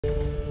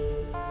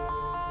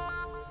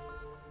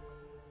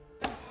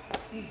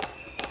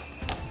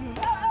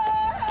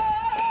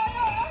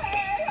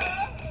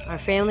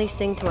families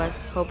sing to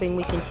us, hoping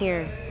we can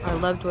hear. Our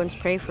loved ones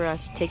pray for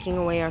us, taking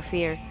away our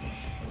fear.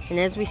 And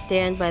as we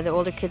stand by the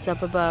older kids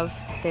up above,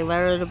 they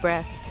let out a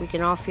breath. We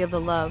can all feel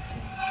the love.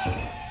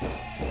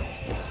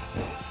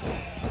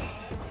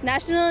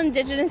 National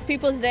Indigenous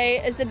Peoples Day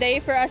is a day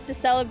for us to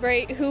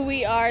celebrate who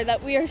we are,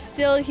 that we are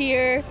still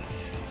here,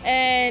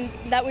 and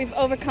that we've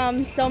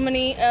overcome so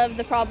many of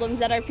the problems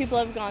that our people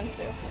have gone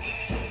through.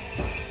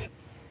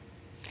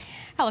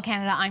 Hello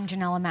Canada, I'm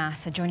Janella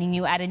Massa, joining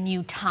you at a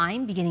new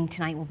time. Beginning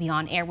tonight, we'll be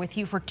on air with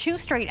you for 2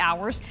 straight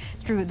hours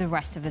through the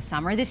rest of the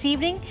summer. This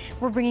evening,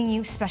 we're bringing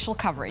you special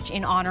coverage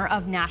in honor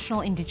of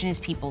National Indigenous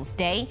Peoples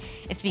Day.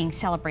 It's being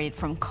celebrated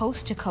from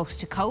coast to coast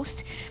to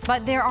coast,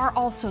 but there are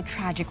also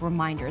tragic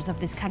reminders of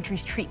this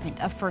country's treatment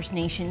of First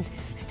Nations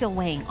still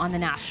weighing on the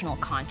national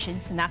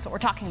conscience, and that's what we're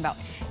talking about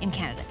in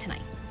Canada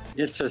tonight.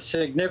 It's a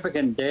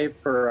significant day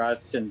for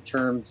us in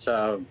terms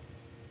of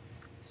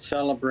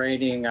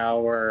celebrating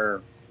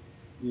our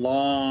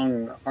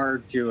long,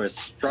 arduous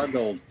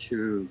struggle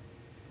to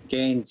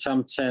gain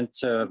some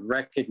sense of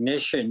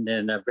recognition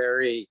in a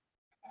very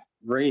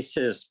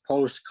racist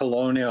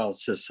post-colonial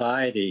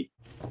society.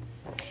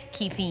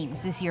 Key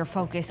themes this year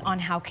focus on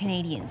how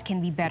Canadians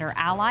can be better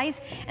allies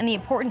and the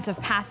importance of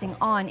passing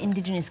on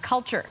Indigenous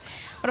culture.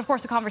 But of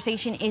course, the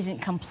conversation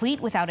isn't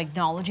complete without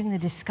acknowledging the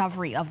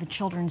discovery of the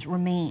children's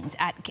remains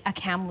at a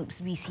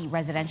Kamloops, BC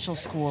residential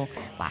school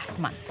last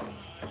month.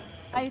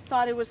 I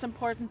thought it was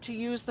important to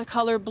use the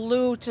color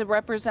blue to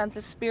represent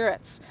the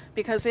spirits,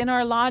 because in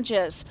our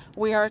lodges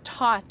we are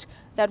taught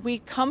that we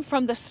come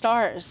from the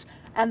stars,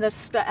 and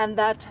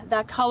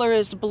that color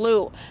is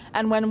blue.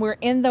 And when we're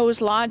in those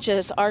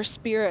lodges, our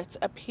spirits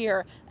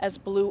appear as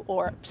blue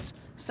orbs.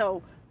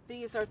 So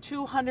these are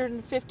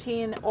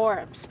 215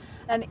 orbs,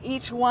 and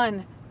each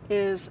one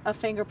is a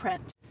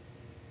fingerprint.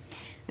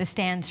 The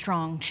Stand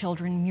Strong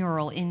Children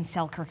mural in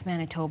Selkirk,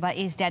 Manitoba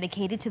is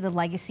dedicated to the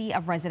legacy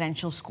of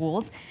residential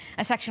schools.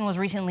 A section was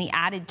recently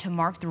added to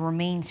mark the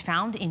remains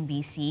found in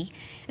BC.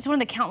 It's one of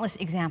the countless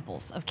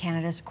examples of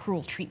Canada's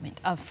cruel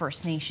treatment of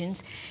First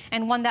Nations,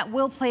 and one that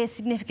will play a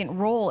significant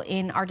role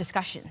in our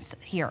discussions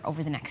here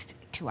over the next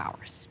 2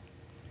 hours.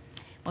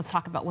 Let's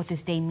talk about what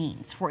this day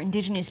means for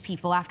Indigenous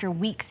people after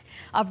weeks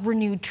of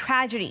renewed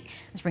tragedy.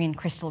 Let's bring in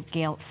Crystal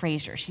Gale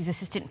Fraser. She's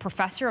Assistant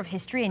Professor of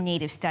History and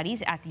Native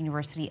Studies at the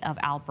University of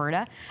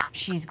Alberta.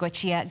 She's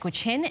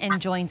Gwich'in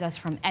and joins us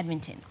from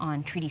Edmonton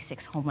on Treaty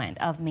 6 homeland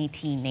of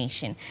Métis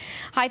Nation.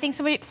 Hi, thanks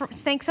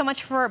so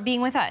much for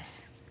being with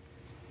us.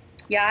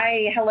 Yeah,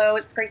 hello.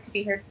 It's great to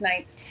be here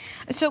tonight.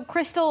 So,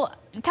 Crystal,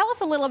 tell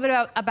us a little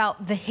bit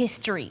about the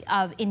history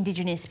of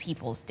Indigenous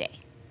Peoples Day.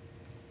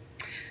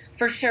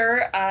 For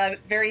sure,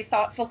 very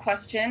thoughtful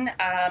question.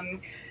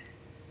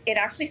 It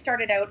actually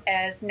started out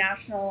as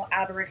National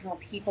Aboriginal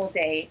People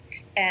Day,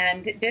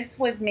 and this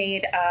was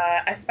made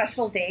a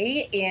special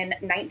day in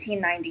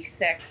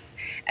 1996.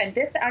 And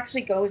this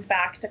actually goes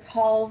back to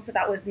calls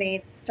that was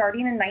made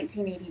starting in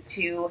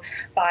 1982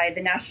 by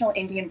the National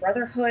Indian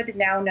Brotherhood,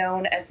 now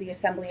known as the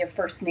Assembly of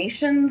First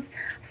Nations,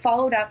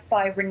 followed up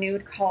by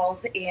renewed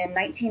calls in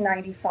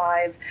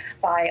 1995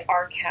 by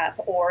RCAP,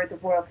 or the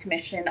Royal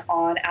Commission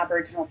on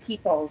Aboriginal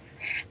Peoples.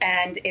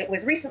 And it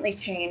was recently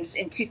changed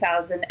in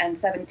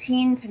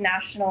 2017 to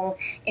National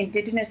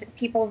Indigenous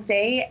Peoples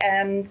Day,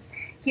 and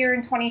here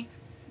in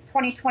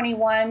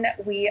 2021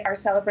 we are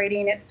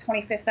celebrating its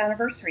 25th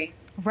anniversary.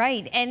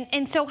 Right,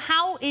 and so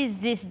how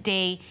is this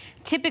day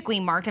typically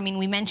marked? I mean,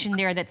 we mentioned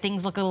there that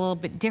things look a little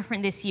bit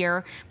different this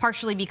year,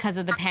 partially because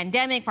of the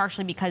pandemic,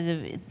 partially because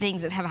of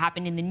things that have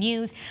happened in the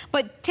news,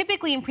 but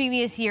typically in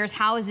previous years,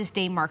 how is this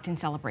day marked and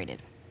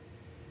celebrated?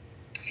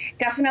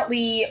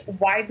 Definitely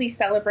widely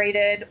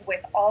celebrated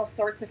with all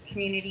sorts of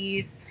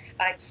communities.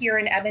 Here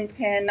in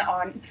Edmonton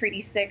on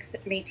Treaty 6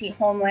 Métis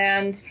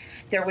homeland,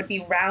 there would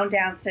be round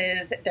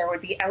dances, there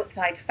would be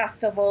outside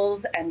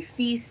festivals and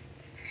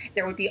feasts,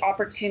 there would be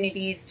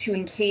opportunities to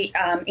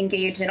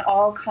engage in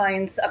all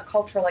kinds of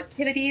cultural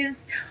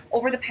activities.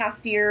 Over the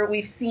past year,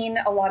 we've seen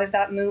a lot of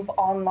that move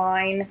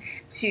online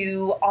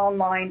to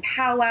online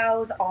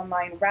powwows,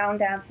 online round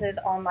dances,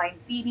 online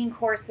beading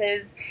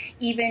courses,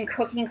 even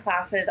cooking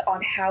classes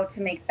on how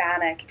to make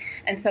bannock.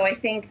 And so I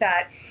think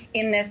that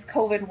in this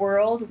COVID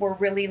world, we're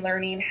really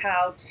learning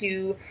how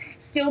to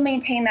still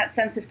maintain that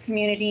sense of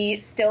community,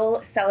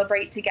 still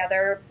celebrate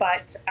together,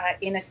 but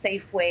in a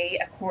safe way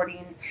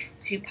according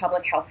to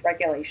public health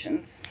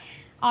regulations.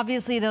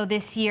 Obviously, though,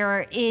 this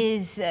year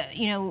is,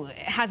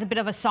 has a bit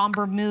of a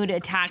somber mood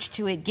attached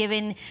to it,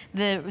 given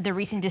the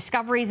recent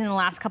discoveries in the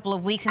last couple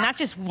of weeks. And that's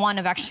just one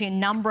of actually a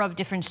number of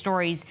different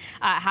stories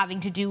having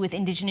to do with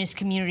Indigenous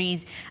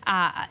communities,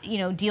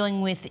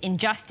 dealing with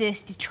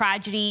injustice,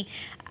 tragedy.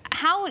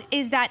 How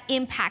is that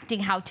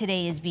impacting how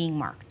today is being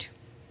marked?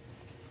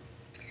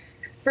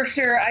 For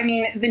sure. I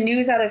mean, the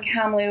news out of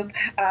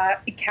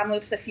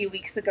Kamloops a few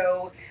weeks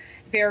ago,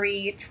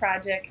 very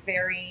tragic,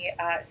 very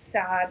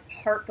sad,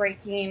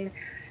 heartbreaking.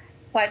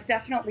 but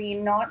definitely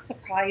not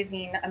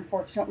surprising,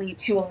 unfortunately,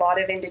 to a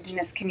lot of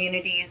Indigenous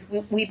communities.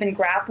 We've been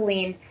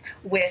grappling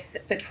with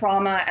the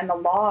trauma and the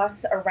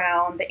loss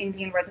around the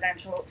Indian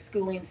residential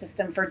schooling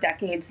system for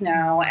decades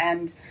now.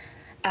 And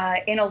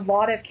in a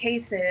lot of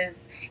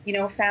cases,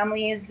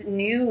 families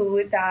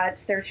knew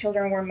that their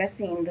children were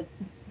missing.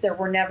 There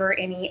were never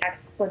any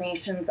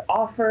explanations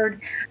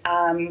offered.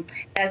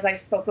 As I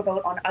spoke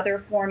about on other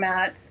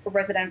formats,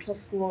 residential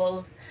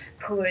schools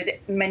could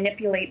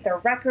manipulate their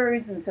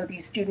records, and so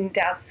these student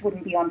deaths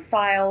wouldn't be on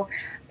file.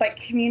 But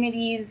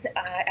communities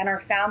and our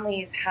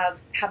families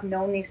have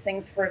known these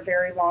things for a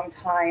very long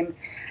time.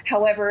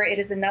 However, it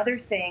is another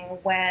thing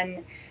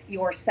when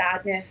your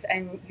sadness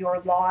and your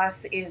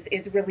loss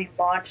is really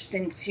launched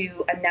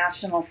into a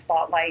national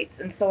spotlight.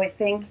 And so I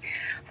think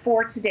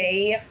for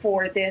today,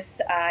 for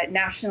this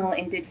National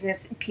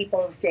Indigenous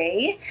Peoples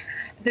Day,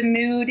 the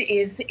mood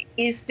is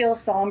still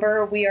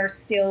somber. We are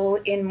still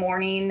in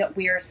mourning.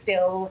 We are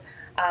still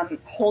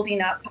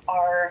holding up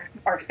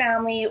our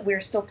family. We're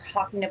still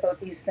talking about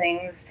these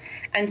things.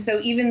 And so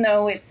even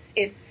though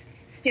it's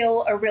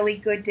still a really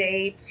good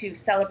day to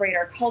celebrate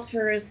our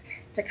cultures,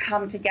 to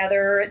come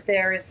together,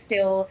 there is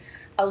still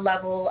a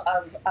level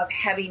of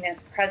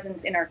heaviness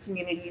present in our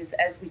communities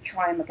as we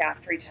try and look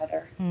after each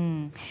other.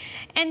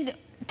 And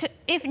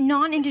if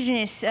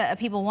non-Indigenous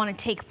people want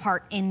to take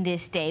part in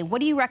this day, what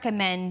do you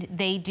recommend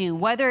they do?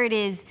 Whether it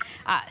is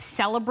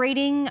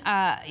celebrating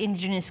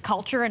Indigenous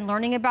culture and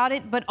learning about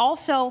it, but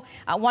also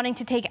wanting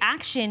to take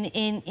action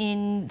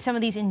in some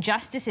of these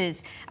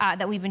injustices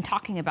that we've been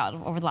talking about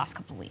over the last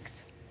couple of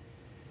weeks.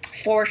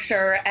 For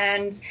sure.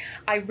 And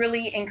I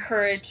really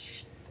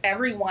encourage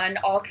everyone,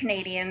 all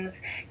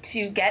Canadians,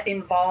 to get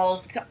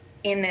involved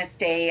in this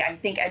day. I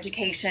think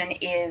education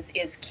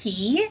is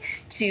key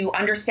to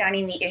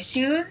understanding the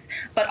issues,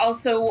 but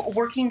also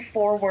working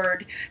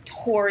forward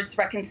towards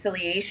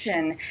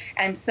reconciliation.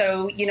 And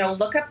so,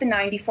 look up the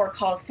 94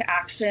 calls to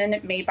action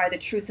made by the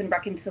Truth and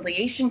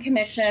Reconciliation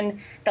Commission.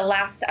 The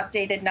last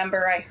updated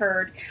number I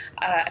heard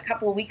a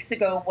couple of weeks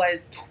ago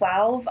was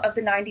 12 of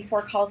the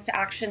 94 calls to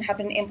action have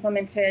been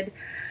implemented.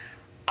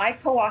 I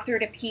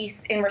co-authored a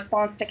piece in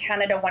response to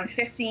Canada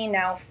 150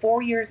 now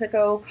 4 years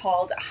ago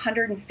called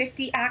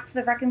 150 Acts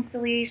of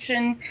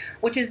Reconciliation,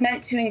 which is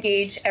meant to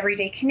engage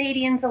everyday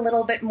Canadians a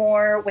little bit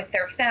more with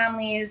their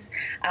families,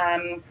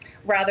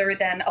 rather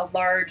than a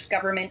large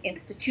government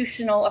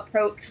institutional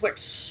approach,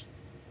 which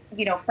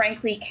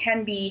frankly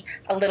can be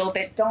a little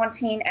bit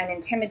daunting and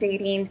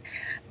intimidating.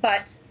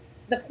 But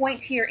the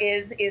point here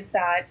is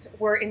that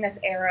we're in this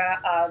era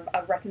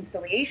of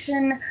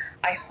reconciliation.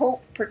 I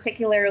hope,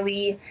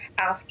 particularly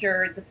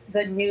after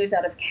the news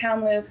out of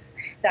Kamloops,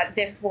 that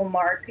this will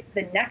mark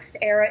the next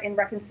era in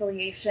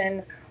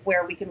reconciliation,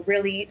 where we can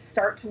really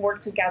start to work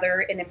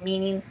together in a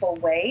meaningful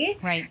way.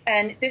 Right.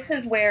 And this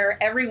is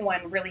where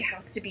everyone really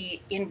has to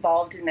be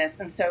involved in this.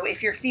 And so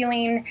if you're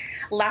feeling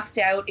left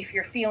out, if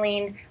you're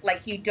feeling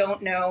like you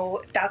don't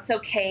know, that's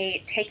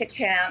okay. Take a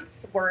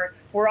chance.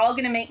 We're all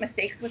going to make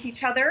mistakes with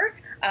each other.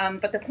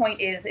 But the point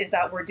is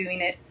that we're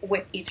doing it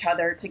with each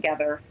other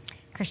together.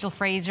 Crystal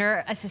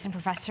Fraser, Assistant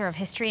Professor of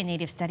History and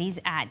Native Studies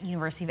at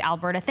University of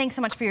Alberta. Thanks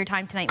so much for your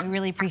time tonight. We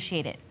really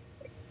appreciate it.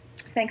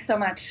 Thanks so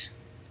much.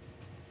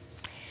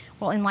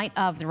 Well, in light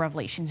of the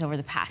revelations over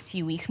the past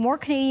few weeks, more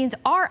Canadians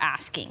are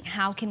asking,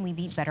 how can we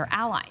be better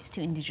allies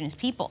to Indigenous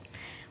people?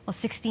 Well,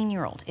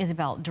 16-year-old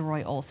Isabel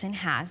DeRoy Olson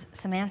has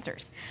some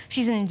answers.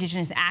 She's an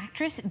Indigenous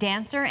actress,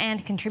 dancer,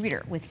 and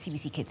contributor with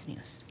CBC Kids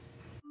News.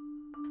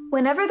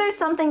 Whenever there's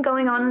something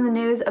going on in the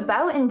news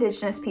about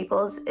Indigenous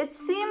peoples, it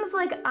seems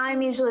like I'm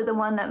usually the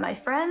one that my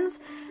friends,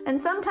 and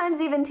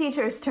sometimes even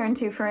teachers, turn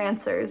to for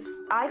answers.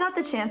 I got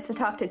the chance to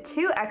talk to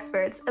two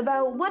experts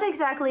about what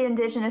exactly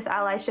Indigenous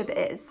allyship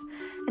is,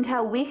 and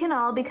how we can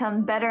all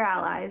become better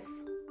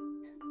allies.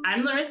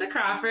 I'm Larissa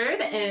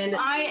Crawford, and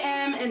I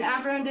am an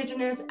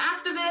Afro-Indigenous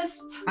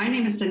activist. My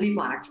name is Cindy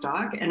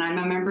Blackstock, and I'm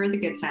a member of the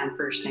Gitxsan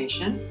First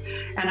Nation,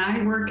 and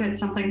I work at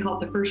something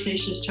called the First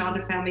Nations Child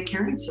and Family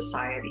Caring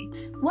Society.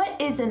 What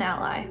is an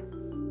ally?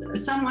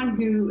 Someone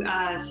who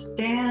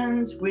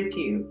stands with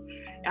you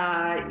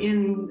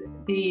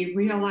in the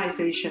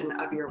realization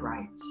of your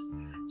rights.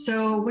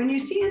 So when you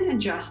see an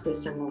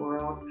injustice in the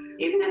world,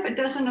 even if it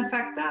doesn't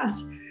affect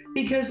us,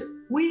 because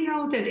we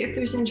know that if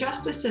there's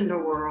injustice in the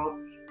world,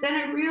 then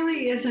it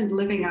really isn't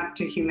living up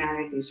to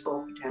humanity's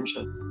full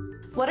potential.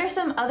 What are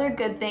some other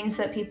good things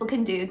that people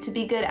can do to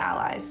be good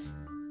allies?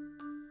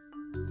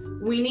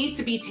 We need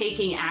to be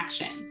taking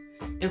action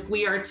if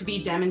we are to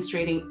be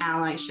demonstrating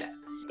allyship.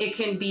 It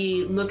can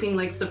be looking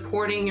like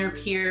supporting your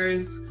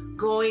peers,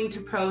 going to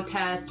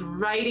protest,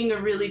 writing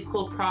a really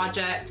cool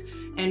project,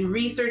 and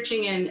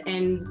researching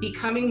and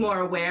becoming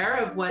more aware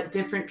of what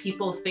different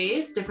people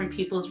face, different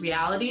people's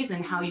realities,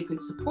 and how you can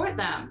support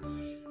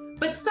them.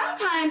 But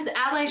sometimes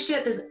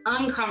allyship is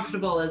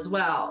uncomfortable as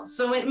well.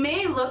 So it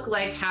may look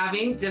like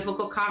having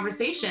difficult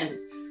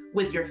conversations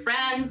with your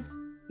friends,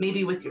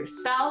 maybe with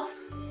yourself.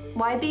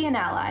 Why be an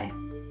ally?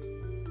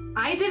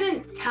 I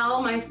didn't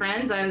tell my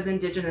friends I was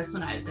Indigenous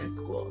when I was in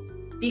school.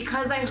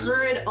 because I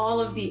heard all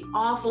of the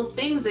awful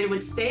things they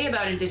would say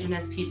about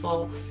Indigenous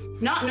people,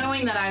 not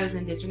knowing that I was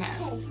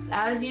Indigenous.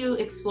 As you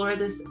explore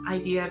this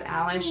idea of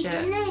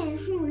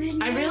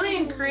allyship, I really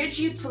encourage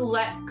you to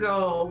let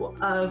go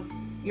of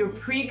your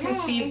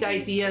preconceived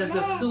ideas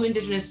of who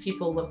Indigenous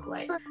people look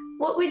like.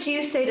 What would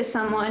you say to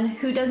someone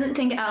who doesn't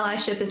think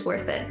allyship is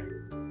worth it?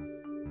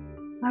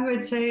 I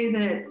would say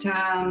that,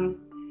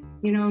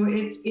 you know,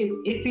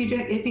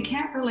 if you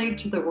can't relate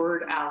to the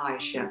word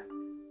allyship,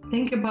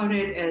 think about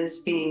it as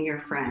being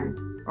your friend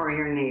or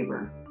your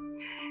neighbor.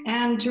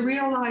 And to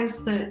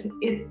realize that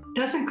it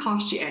doesn't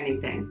cost you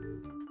anything.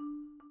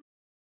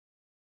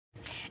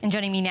 And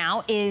joining me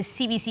now is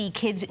CBC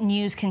Kids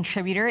News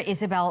contributor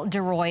Isabel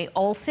DeRoy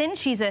Olson.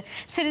 She's a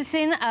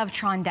citizen of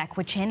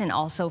Tron-Dequichin and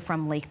also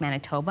from Lake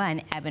Manitoba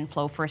and Ebb and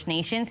Flow First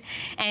Nations.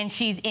 And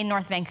she's in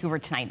North Vancouver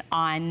tonight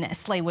on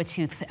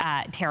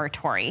Tsleil-Waututh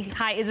territory.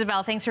 Hi,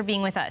 Isabel. Thanks for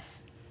being with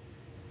us.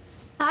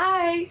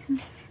 Hi.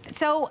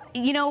 So,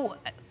 you know,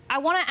 I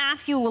want to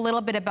ask you a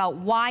little bit about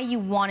why you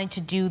wanted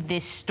to do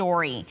this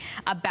story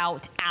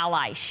about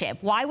allyship.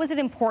 Why was it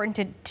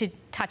important to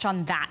touch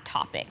on that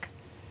topic?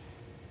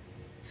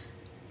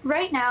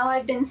 Right now,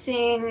 I've been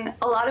seeing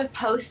a lot of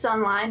posts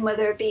online,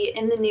 whether it be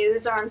in the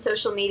news or on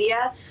social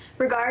media,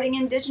 regarding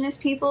Indigenous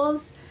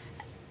peoples,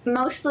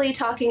 mostly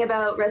talking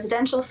about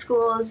residential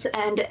schools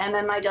and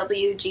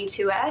MMIW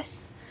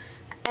G2S.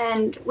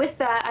 And with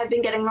that, I've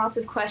been getting lots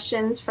of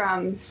questions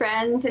from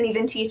friends and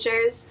even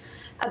teachers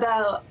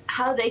about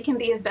how they can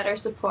be of better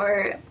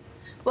support,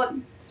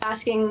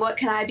 asking what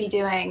can I be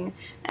doing,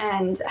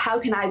 and how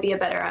can I be a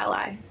better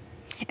ally.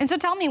 And so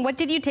tell me, what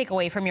did you take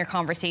away from your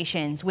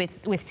conversations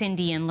with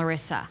Cindy and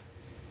Larissa?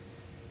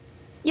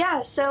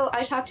 Yeah, so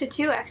I talked to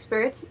two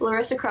experts,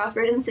 Larissa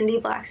Crawford and Cindy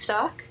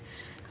Blackstock.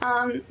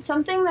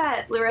 Something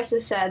that Larissa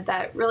said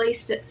that really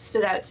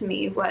stood out to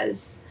me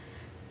was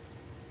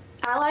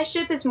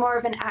allyship is more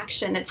of an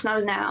action. It's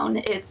not a noun.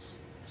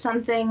 It's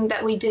something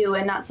that we do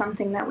and not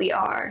something that we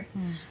are.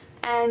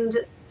 And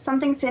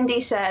something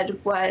Cindy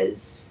said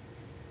was,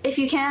 if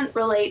you can't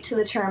relate to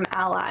the term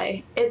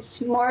ally,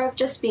 it's more of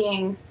just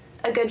being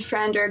a good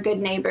friend or a good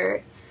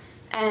neighbor.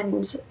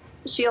 And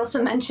she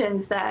also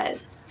mentioned that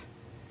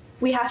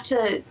we have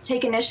to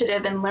take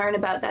initiative and learn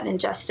about that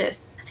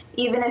injustice,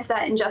 even if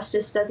that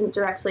injustice doesn't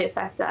directly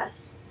affect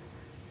us.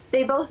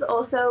 They both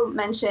also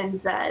mentioned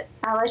that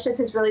allyship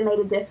has really made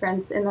a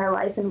difference in their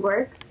life and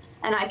work,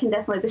 and I can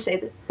definitely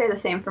say the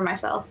same for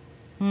myself.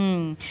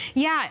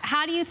 Yeah,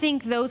 how do you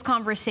think those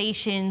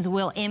conversations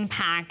will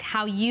impact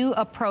how you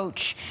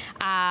approach,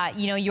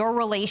 you know, your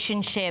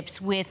relationships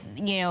with,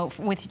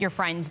 with your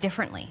friends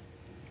differently?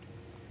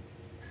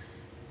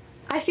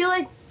 I feel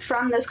like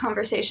from those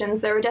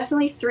conversations, there were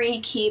definitely three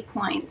key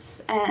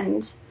points.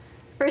 And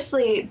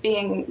firstly,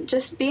 being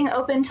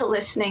open to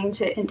listening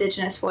to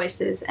Indigenous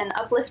voices and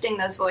uplifting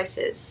those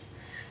voices.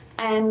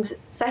 And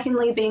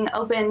secondly, being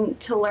open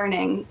to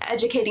learning,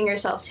 educating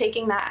yourself,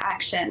 taking that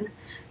action.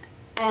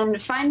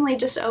 And finally,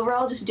 just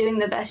overall, just doing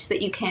the best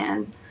that you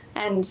can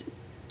and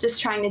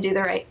just trying to do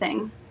the right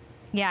thing.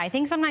 Yeah, I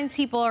think sometimes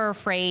people are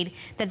afraid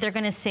that they're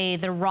going to say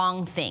the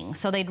wrong thing,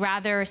 so they'd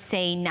rather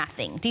say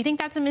nothing. Do you think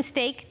that's a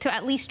mistake, to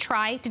at least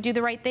try to do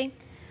the right thing?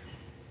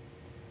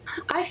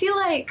 I feel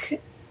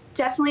like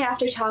definitely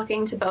after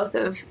talking to both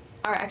of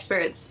our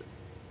experts,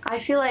 I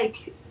feel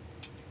like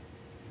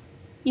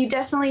you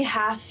definitely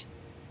have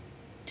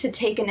to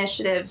take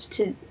initiative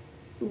to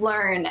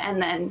learn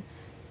and then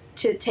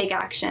to take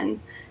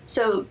action.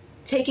 So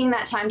taking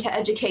that time to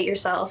educate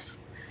yourself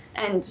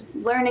and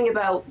learning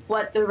about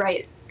what the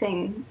right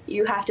thing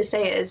you have to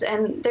say is.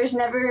 And there's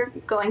never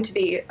going to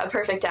be a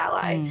perfect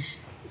ally.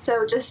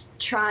 So just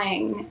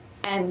trying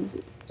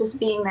and just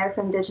being there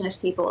for Indigenous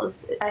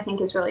peoples, I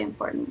think, is really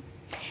important.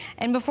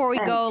 And before we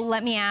go,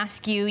 let me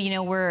ask you,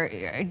 you're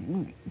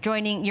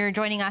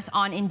joining us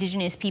on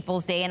Indigenous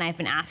Peoples Day, and I've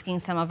been asking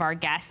some of our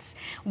guests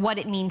what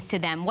it means to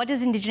them. What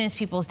does Indigenous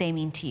Peoples Day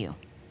mean to you?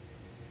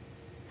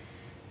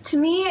 To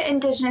me,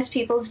 Indigenous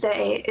Peoples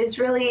Day is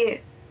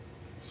really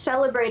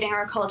celebrating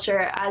our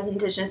culture as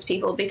Indigenous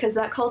people, because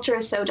that culture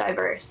is so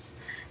diverse,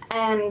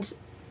 and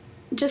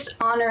just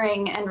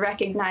honoring and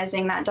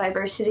recognizing that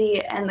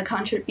diversity and the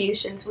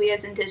contributions we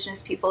as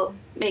Indigenous people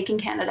make in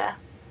Canada.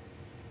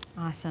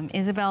 Awesome.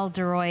 Isabel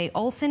DeRoy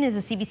Olson is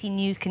a CBC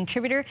News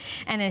contributor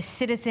and a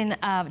citizen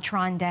of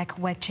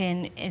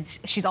Tron-Dequichin.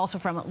 She's also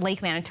from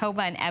Lake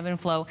Manitoba and Ebb and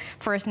Flow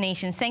First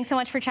Nations. Thanks so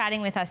much for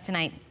chatting with us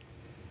tonight.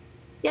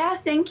 Yeah,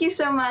 thank you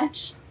so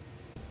much.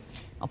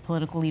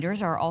 Political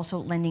leaders are also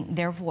lending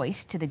their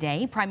voice to the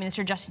day. Prime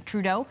Minister Justin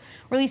Trudeau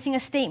releasing a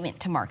statement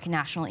to mark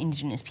National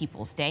Indigenous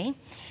Peoples Day.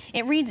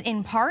 It reads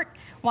in part,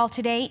 while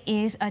today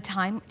is a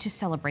time to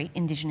celebrate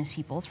Indigenous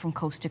peoples from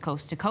coast to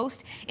coast to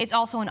coast, it's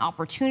also an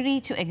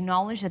opportunity to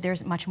acknowledge that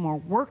there's much more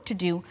work to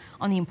do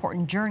on the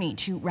important journey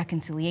to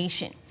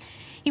reconciliation.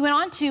 He went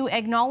on to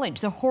acknowledge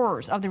the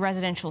horrors of the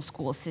residential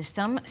school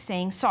system,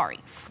 saying sorry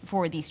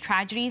for these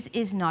tragedies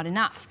is not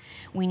enough.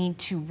 We need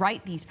to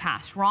right these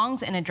past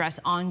wrongs and address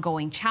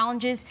ongoing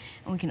challenges,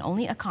 and we can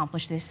only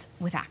accomplish this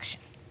with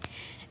action.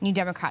 New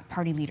Democrat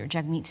Party leader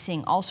Jagmeet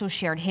Singh also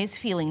shared his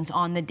feelings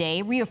on the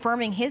day,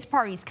 reaffirming his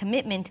party's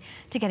commitment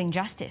to getting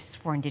justice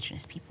for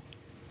Indigenous people.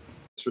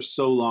 For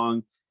so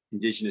long,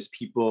 Indigenous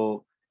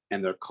people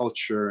and their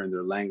culture and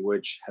their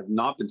language have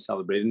not been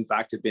celebrated. In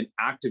fact, have been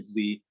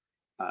actively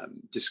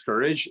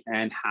discouraged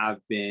and have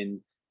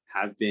been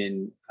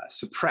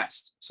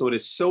suppressed. So it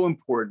is so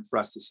important for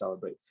us to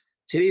celebrate.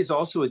 Today is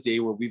also a day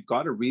where we've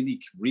got to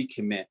really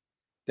recommit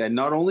that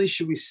not only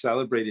should we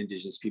celebrate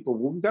Indigenous people,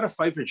 but we've got to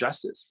fight for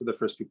justice for the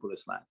First People of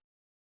this land.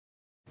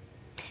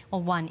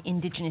 Well, one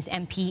Indigenous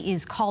MP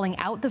is calling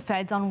out the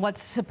feds on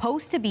what's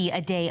supposed to be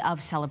a day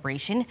of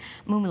celebration.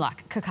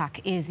 Mumulak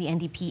Kakak is the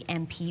NDP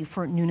MP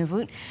for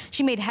Nunavut.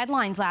 She made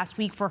headlines last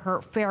week for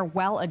her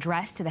farewell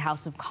address to the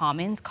House of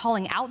Commons,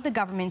 calling out the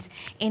government's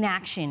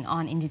inaction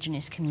on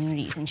Indigenous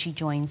communities. And she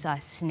joins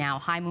us now.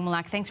 Hi,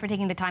 Mumulak. Thanks for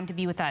taking the time to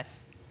be with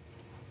us.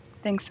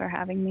 Thanks for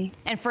having me.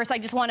 And first, I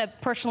just want to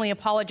personally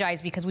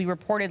apologize because we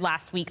reported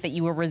last week that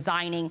you were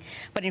resigning,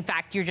 but in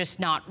fact, you're just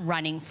not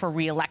running for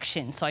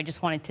re-election. So I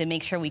just wanted to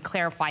make sure we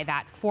clarify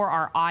that for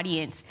our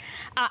audience.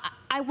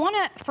 I want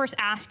to first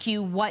ask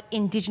you what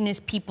Indigenous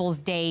Peoples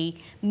Day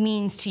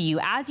means to you.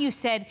 As you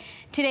said,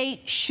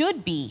 today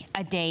should be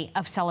a day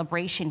of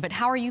celebration, but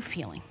how are you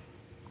feeling?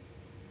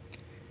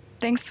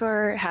 Thanks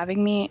for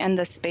having me in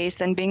the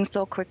space and being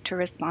so quick to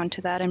respond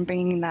to that and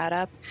bringing that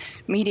up.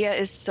 Media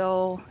is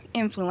so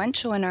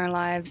influential in our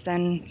lives,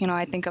 and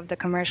I think of the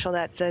commercial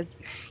that says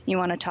you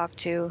want to talk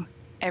to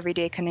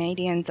everyday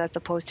Canadians as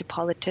opposed to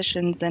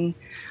politicians, and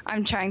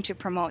I'm trying to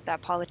promote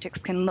that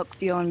politics can look,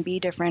 feel, and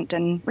be different,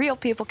 and real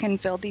people can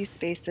fill these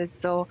spaces.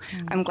 So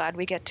I'm glad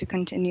we get to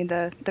continue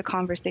the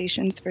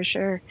conversations for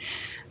sure.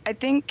 I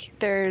think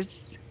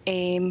there's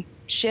a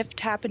shift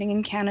happening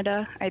in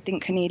Canada. I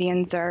think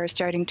Canadians are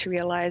starting to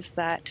realize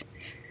that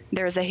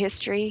there's a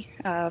history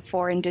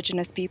for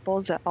Indigenous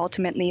peoples,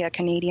 ultimately a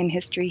Canadian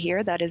history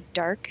here that is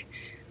dark,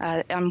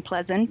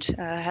 unpleasant,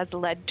 has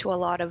led to a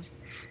lot of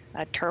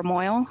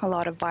turmoil, a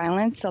lot of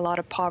violence, a lot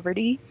of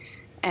poverty.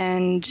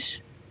 And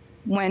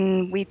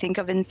when we think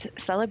of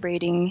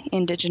celebrating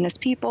Indigenous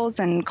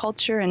peoples and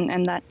culture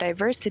and that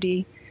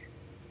diversity,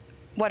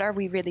 what are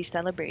we really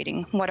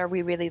celebrating? What are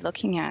we really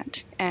looking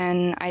at?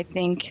 And I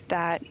think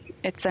that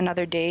it's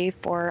another day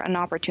for an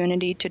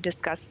opportunity to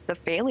discuss the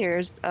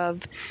failures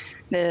of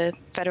the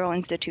federal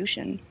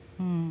institution.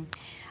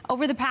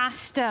 Over the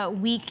past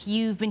week,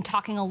 you've been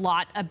talking a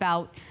lot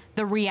about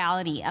the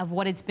reality of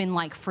what it's been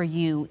like for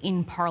you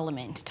in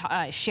Parliament,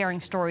 sharing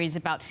stories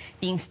about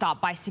being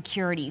stopped by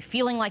security,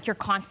 feeling like you're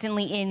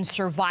constantly in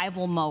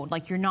survival mode,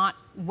 like you're not,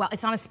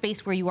 it's not a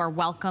space where you are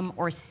welcome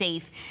or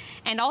safe,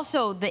 and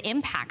also the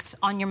impacts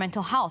on your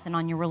mental health and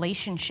on your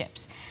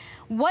relationships.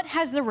 What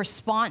has the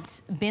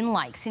response been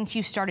like since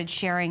you started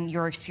sharing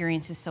your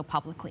experiences so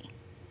publicly?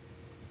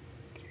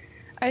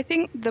 I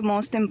think the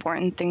most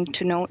important thing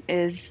to note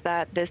is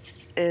that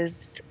this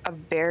is a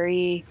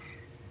very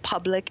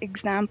public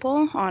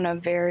example on a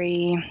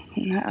very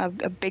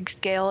a big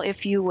scale,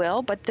 if you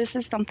will, but this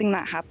is something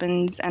that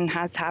happens and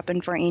has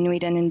happened for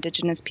Inuit and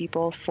Indigenous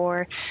people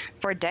for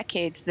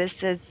decades.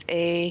 This is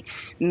a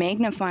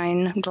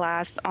magnifying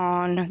glass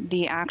on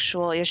the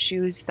actual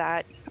issues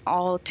that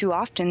all too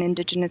often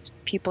Indigenous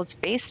peoples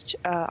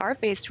are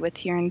faced with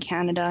here in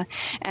Canada,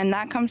 and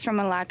that comes from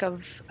a lack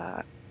of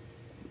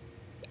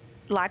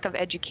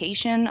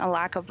education, a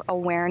lack of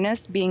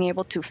awareness, being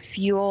able to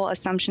fuel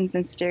assumptions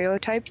and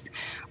stereotypes.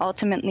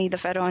 Ultimately, the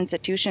federal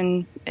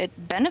institution, it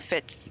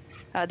benefits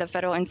the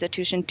federal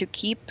institution to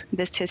keep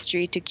this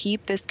history, to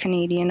keep this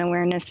Canadian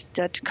awareness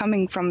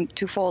coming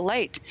to full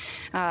light.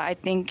 I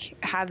think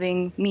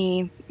having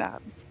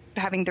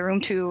the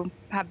room to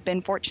have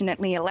been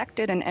fortunately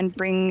elected and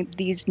bring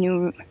these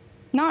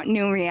not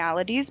new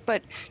realities,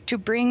 but to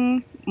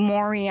bring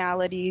more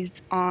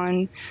realities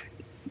on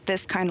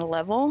this kind of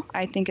level,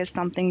 I think is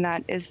something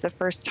that is the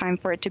first time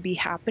for it to be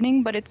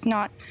happening, but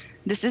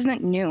this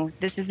isn't new.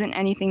 This isn't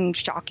anything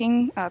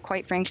shocking.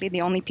 Quite frankly,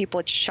 the only people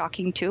it's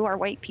shocking to are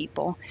white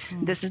people.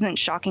 This isn't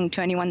shocking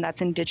to anyone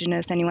that's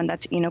Indigenous, anyone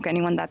that's Inuk,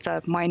 anyone that's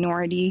a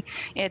minority.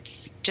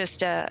 It's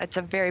just it's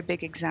a very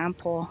big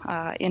example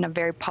in a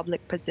very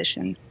public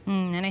position.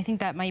 And I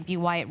think that might be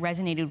why it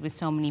resonated with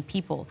so many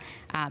people,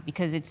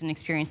 because it's an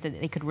experience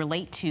that they could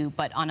relate to,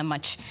 but on a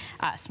much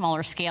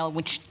smaller scale,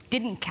 which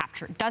doesn't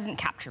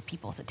capture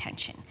people's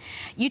attention.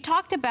 You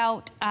talked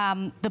about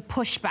the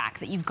pushback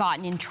that you've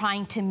gotten in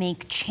trying to make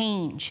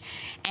change,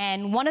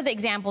 and one of the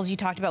examples you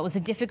talked about was the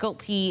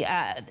difficulty,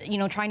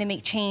 trying to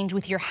make change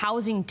with your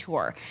housing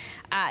tour.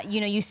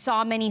 You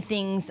saw many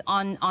things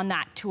on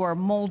that tour: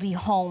 moldy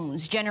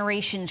homes,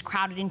 generations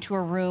crowded into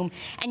a room,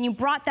 and you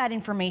brought that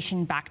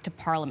information back to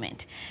Parliament.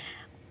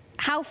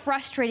 How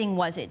frustrating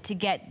was it to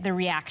get the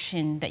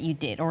reaction that you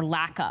did, or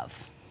lack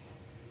of?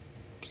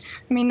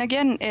 I mean,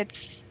 again,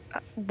 it's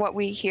what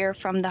we hear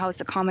from the House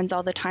of Commons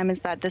all the time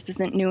is that this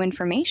isn't new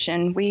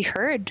information. We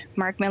heard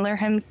Mark Miller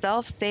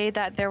himself say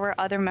that there were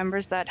other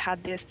members that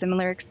had the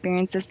similar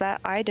experiences that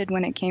I did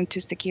when it came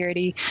to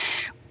security.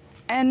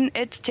 And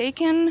it's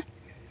taken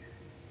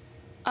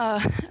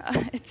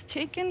It's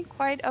taken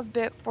quite a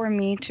bit for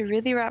me to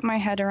really wrap my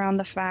head around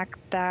the fact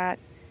that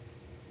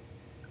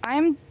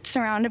I'm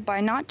surrounded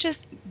by not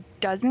just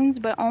dozens,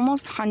 but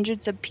almost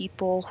hundreds of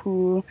people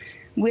who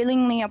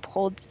willingly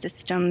uphold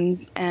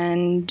systems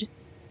and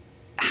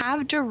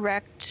have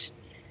direct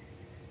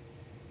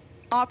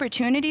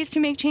opportunities to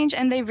make change,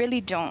 and they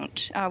really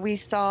don't. We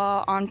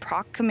saw on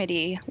PROC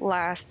committee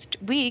last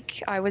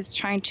week, I was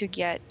trying to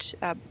get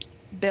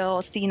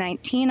Bill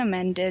C-19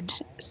 amended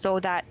so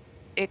that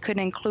it could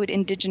include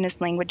Indigenous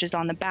languages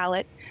on the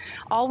ballot.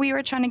 All we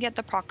were trying to get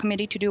the PROC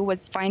committee to do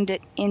was find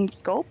it in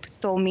scope,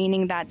 so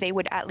meaning that they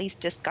would at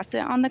least discuss it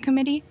on the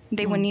committee.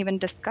 They wouldn't even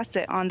discuss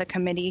it on the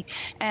committee.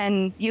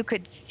 And you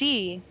could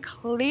see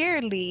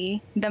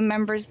clearly the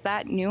members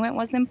that knew it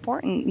was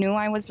important, knew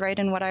I was right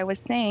in what I was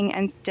saying,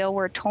 and still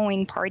were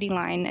towing party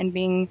line and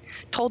being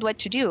told what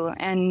to do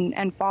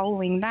and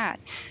following that.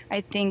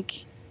 I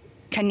think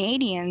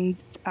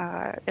Canadians,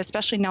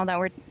 especially now that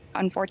we're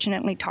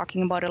unfortunately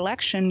talking about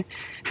election,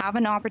 have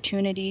an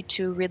opportunity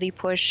to really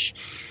push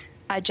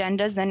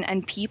agendas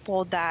and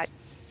people that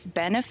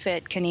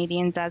benefit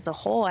Canadians as a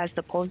whole, as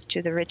opposed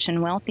to the rich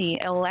and wealthy.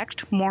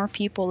 Elect more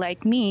people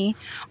like me.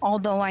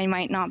 Although I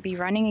might not be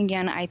running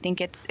again, I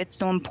think it's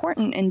so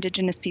important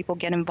Indigenous people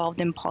get involved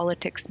in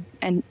politics,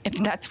 and if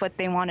that's what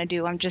they want to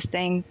do. I'm just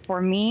saying,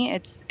 for me,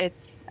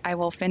 it's I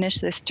will finish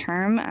this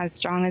term as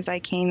strong as I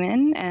came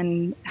in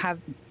and have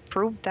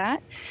proved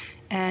that,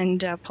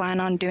 and plan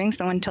on doing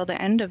so until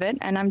the end of it.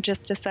 And I'm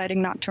just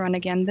deciding not to run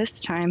again this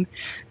time.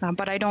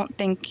 But I don't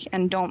think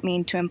and don't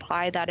mean to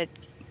imply that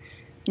it's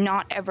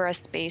not ever a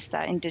space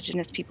that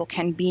Indigenous people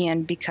can be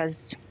in,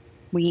 because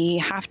we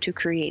have to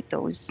create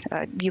those.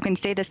 You can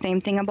say the same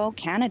thing about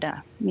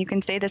Canada. You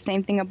can say the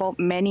same thing about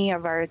many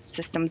of our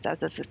systems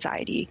as a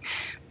society.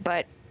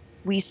 But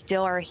we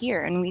still are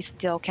here, and we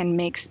still can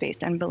make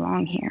space and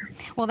belong here.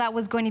 Well, that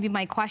was going to be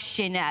my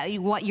question,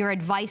 what your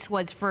advice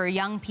was for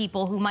young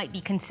people who might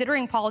be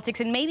considering politics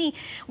and maybe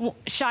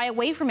shy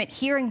away from it,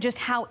 hearing just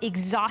how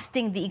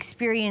exhausting the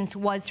experience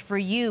was for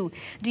you.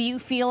 Do you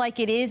feel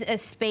like it is a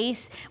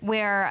space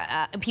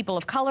where people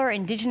of color,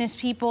 Indigenous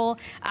people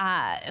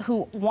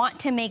who want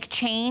to make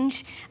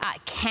change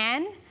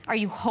can? Are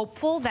you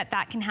hopeful that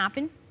that can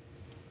happen?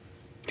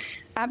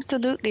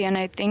 Absolutely, and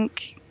I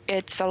think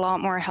it's a lot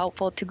more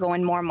helpful to go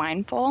in more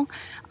mindful.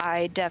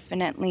 I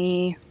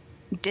definitely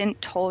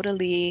didn't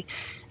totally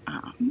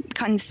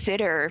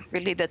consider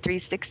really the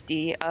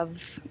 360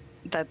 of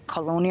the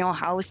colonial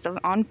house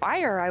on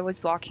fire I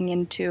was walking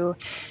into.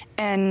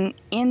 And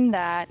in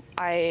that,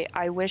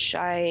 I wish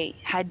I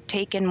had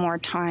taken more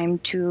time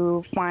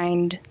to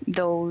find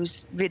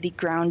those really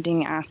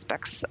grounding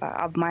aspects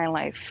of my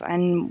life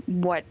and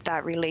what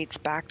that relates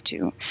back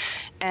to.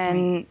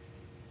 And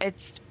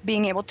it's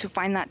being able to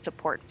find that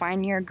support,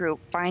 find your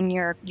group, find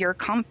your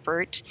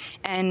comfort.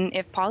 And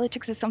if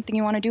politics is something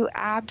you want to do,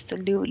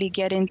 absolutely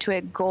get into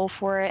it, go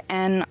for it.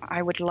 And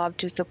I would love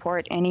to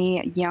support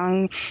any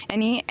young,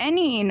 any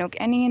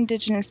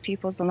Indigenous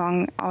peoples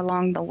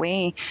along the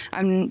way.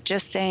 I'm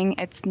just saying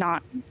it's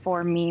not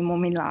for me,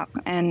 Mumilak.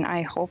 And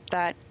I hope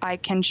that I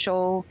can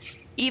show,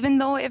 even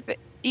though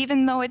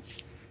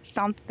it's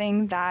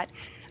something that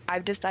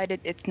I've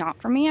decided it's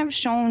not for me, I've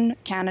shown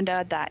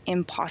Canada that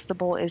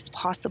impossible is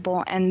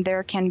possible, and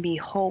there can be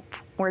hope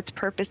where it's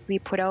purposely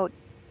put out,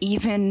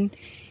 even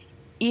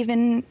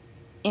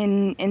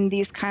in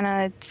these kind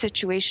of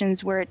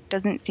situations where it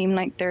doesn't seem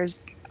like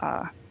there's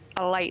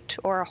a light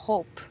or a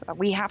hope.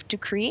 We have to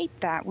create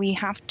that. We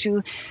have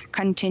to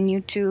continue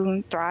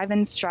to thrive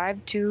and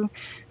strive to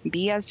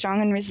be as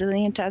strong and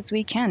resilient as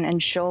we can,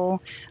 and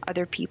show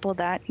other people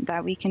that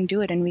we can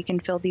do it, and we can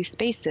fill these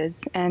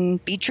spaces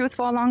and be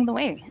truthful along the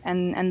way.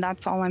 And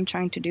that's all I'm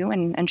trying to do,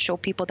 and show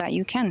people that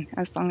you can,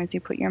 as long as you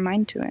put your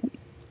mind to it.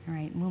 All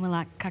right,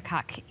 Mumilak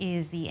Kakak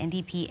is the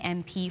NDP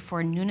MP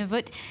for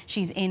Nunavut.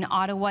 She's in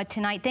Ottawa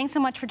tonight. Thanks so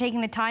much for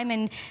taking the time,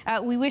 and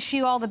we wish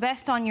you all the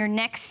best on your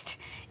next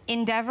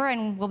endeavor,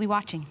 and we'll be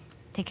watching.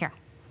 Take care.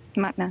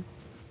 Matna.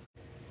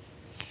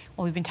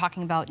 Well, we've been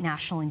talking about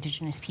National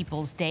Indigenous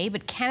Peoples Day,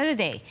 but Canada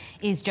Day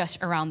is just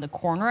around the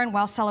corner, and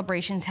while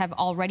celebrations have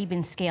already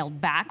been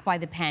scaled back by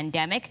the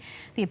pandemic,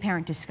 the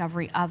apparent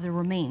discovery of the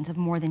remains of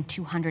more than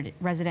 200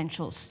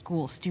 residential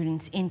school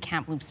students in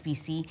Kamloops,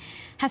 BC,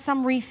 has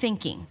some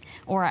rethinking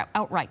or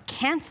outright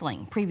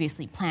cancelling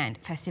previously planned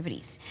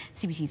festivities.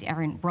 CBC's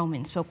Erin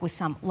Roman spoke with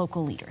some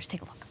local leaders.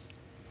 Take a look.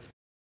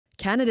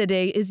 Canada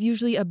Day is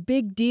usually a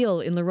big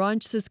deal in La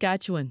Ronge,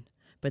 Saskatchewan.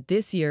 But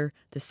this year,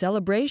 the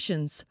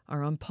celebrations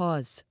are on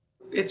pause.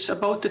 It's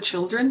about the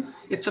children.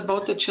 It's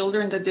about the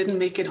children that didn't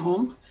make it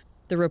home.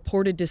 The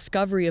reported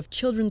discovery of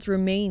children's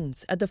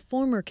remains at the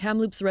former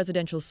Kamloops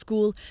residential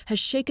school has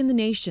shaken the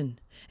nation,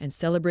 and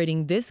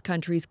celebrating this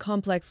country's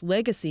complex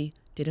legacy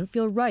didn't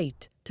feel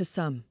right to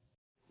some.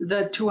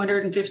 The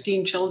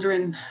 215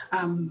 children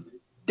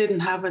didn't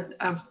have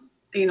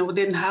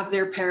didn't have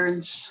their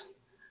parents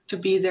to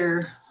be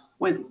there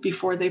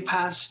before they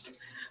passed,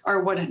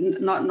 or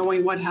not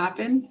knowing what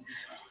happened.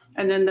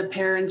 And then the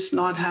parents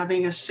not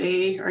having a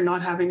say or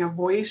not having a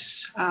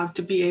voice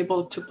to be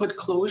able to put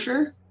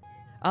closure.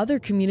 Other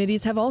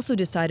communities have also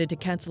decided to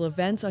cancel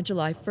events on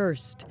July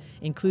 1st,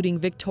 including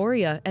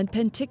Victoria and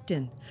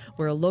Penticton,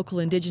 where a local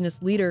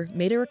Indigenous leader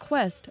made a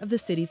request of the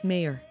city's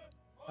mayor.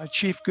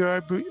 Chief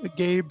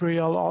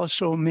Gabriel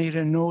also made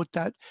a note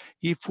that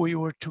if we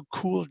were to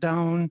cool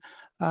down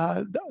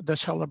the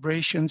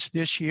celebrations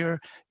this year,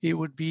 it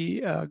would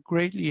be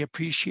greatly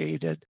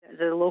appreciated.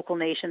 The local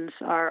nations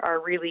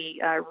are really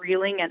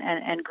reeling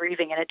and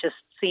grieving, and it just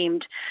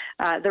seemed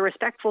the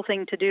respectful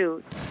thing to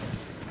do.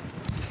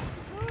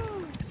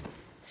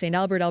 St.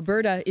 Albert,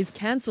 Alberta is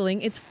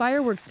cancelling its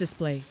fireworks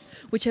display,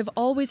 which have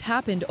always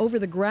happened over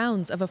the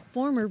grounds of a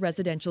former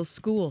residential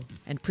school.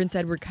 And Prince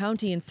Edward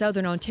County in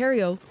southern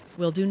Ontario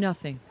will do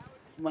nothing.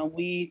 When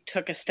we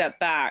took a step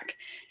back,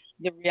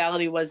 the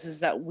reality was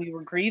that we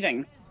were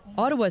grieving.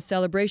 Ottawa's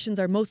celebrations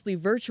are mostly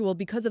virtual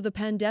because of the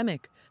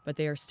pandemic, but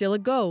they are still a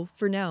go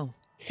for now.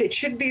 It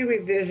should be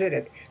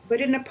revisited, but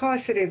in a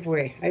positive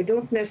way. I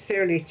don't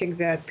necessarily think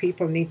that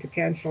people need to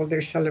cancel their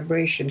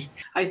celebrations.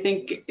 I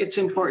think it's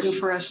important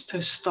for us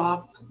to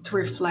stop, to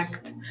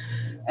reflect,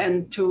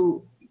 and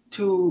to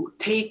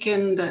take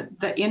in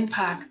the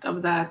impact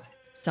of that.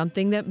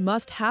 Something that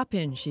must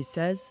happen, she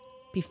says,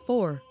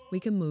 before we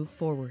can move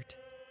forward.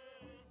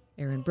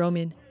 Erin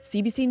Broman,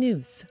 CBC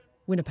News,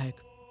 Winnipeg.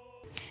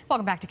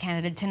 Welcome back to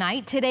Canada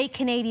Tonight. Today,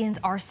 Canadians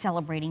are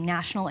celebrating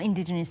National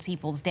Indigenous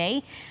Peoples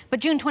Day, but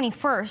June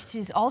 21st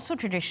is also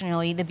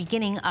traditionally the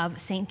beginning of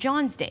St.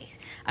 John's Day,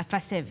 a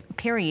festive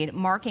period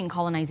marking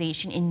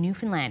colonization in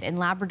Newfoundland and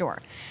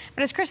Labrador.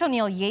 But as Chris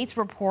O'Neill Yates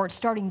reports,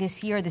 starting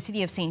this year, the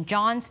city of St.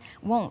 John's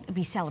won't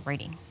be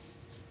celebrating.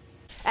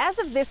 As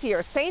of this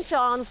year, St.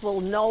 John's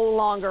will no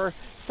longer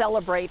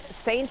celebrate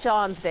St.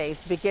 John's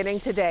Days beginning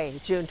today,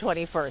 June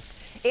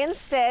 21st.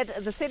 Instead,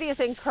 the city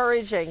is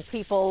encouraging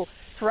people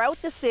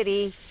throughout the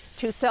city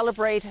to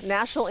celebrate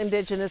National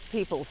Indigenous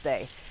Peoples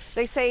Day.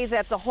 They say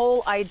that the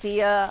whole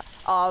idea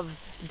of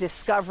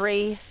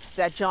discovery,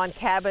 that John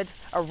Cabot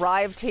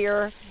arrived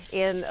here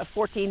in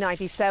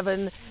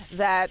 1497,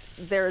 that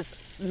there's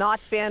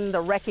not been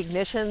the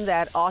recognition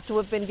that ought to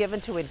have been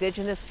given to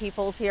Indigenous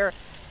peoples here,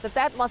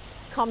 that must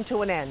come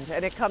to an end,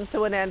 and it comes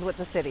to an end with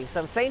the city.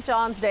 So St.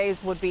 John's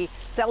Days would be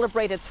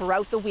celebrated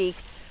throughout the week,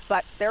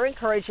 but they're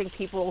encouraging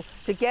people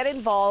to get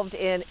involved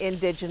in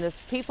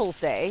Indigenous Peoples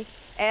Day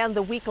and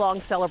the week-long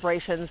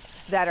celebrations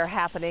that are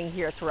happening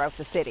here throughout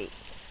the city.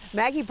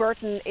 Maggie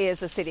Burton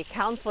is a city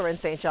councillor in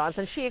St. John's,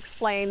 and she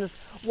explains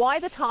why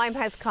the time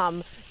has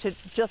come to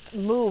just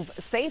move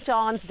St.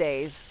 John's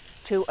Days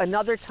to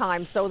another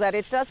time so that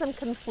it doesn't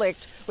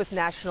conflict with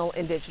National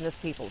Indigenous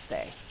Peoples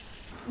Day.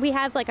 We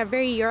have like a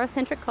very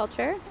Eurocentric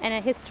culture and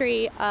a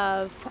history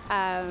of,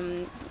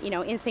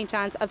 in St.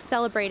 John's, of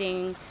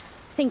celebrating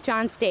St.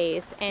 John's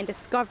Days and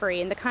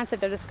discovery and the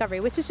concept of discovery,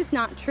 which is just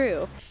not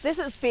true. This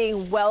is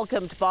being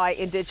welcomed by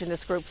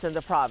Indigenous groups in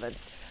the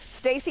province.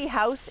 Stacey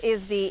House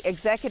is the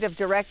executive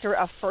director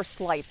of First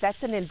Light.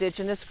 That's an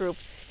Indigenous group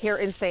here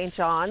in St.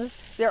 John's.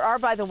 There are,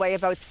 by the way,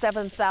 about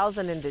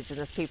 7,000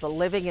 Indigenous people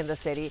living in the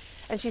city.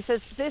 And she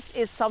says this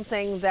is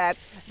something that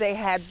they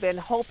had been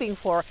hoping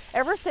for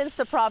ever since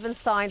the province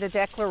signed a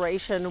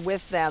declaration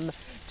with them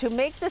to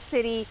make the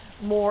city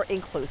more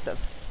inclusive.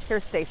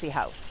 Here's Stacey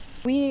House.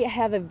 We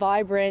have a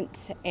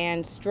vibrant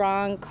and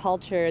strong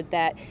culture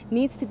that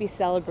needs to be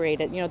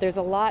celebrated. There's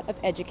a lot of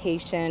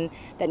education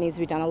that needs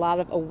to be done, a lot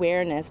of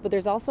awareness, but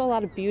there's also a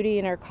lot of beauty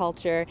in our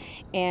culture,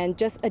 and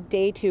just a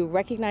day to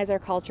recognize our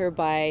culture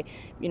by,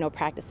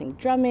 practicing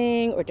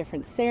drumming or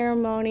different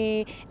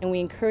ceremony, and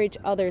we encourage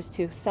others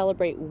to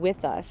celebrate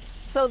with us.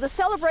 So the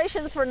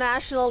celebrations for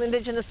National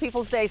Indigenous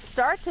Peoples Day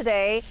start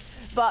today,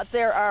 but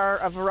there are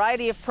a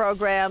variety of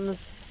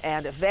programs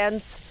and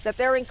events that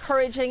they're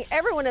encouraging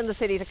everyone in the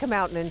city to come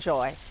out and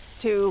enjoy,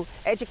 to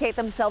educate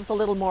themselves a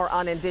little more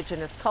on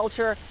Indigenous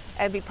culture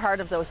and be part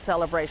of those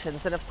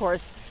celebrations. And of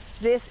course,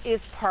 this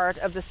is part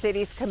of the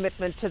city's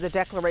commitment to the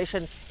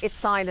declaration it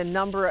signed a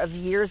number of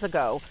years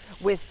ago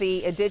with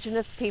the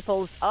Indigenous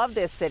peoples of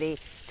this city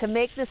to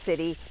make the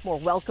city more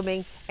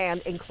welcoming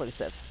and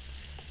inclusive.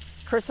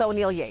 Chris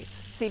O'Neill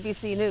Yates,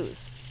 CBC News,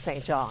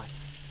 St.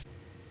 John's.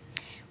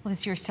 Well,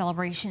 this year's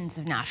celebrations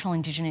of National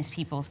Indigenous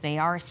Peoples Day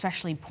are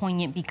especially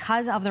poignant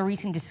because of the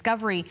recent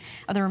discovery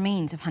of the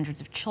remains of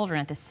hundreds of children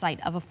at the site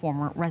of a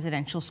former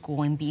residential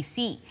school in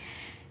BC.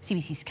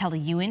 CBC's Kelly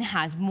Ewan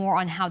has more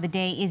on how the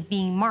day is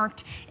being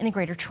marked in the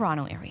Greater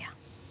Toronto area.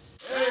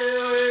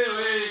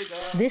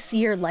 This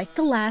year, like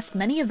the last,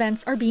 many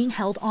events are being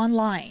held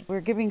online.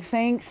 We're giving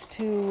thanks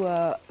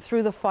to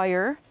through the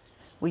fire.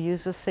 We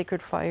use the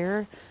sacred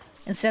fire.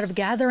 Instead of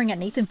gathering at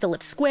Nathan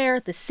Phillips Square,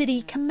 the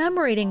city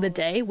commemorating the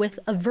day with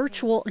a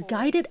virtual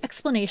guided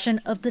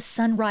explanation of the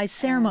sunrise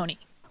ceremony.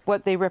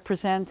 What they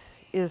represent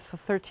is the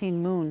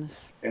 13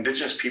 moons.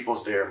 Indigenous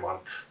Peoples Day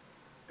month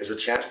is a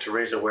chance to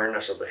raise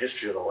awareness of the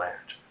history of the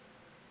land,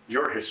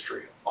 your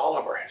history, all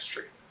of our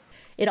history.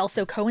 It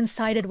also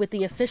coincided with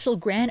the official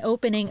grand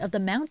opening of the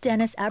Mount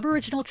Dennis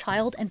Aboriginal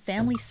Child and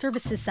Family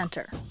Services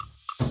Center.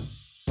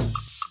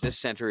 This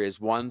center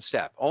is one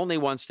step, only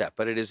one step,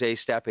 but it is a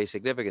step, a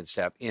significant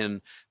step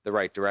in the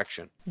right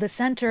direction. The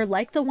center,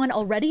 like the one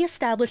already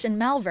established in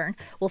Malvern,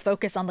 will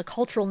focus on the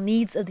cultural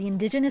needs of the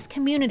Indigenous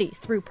community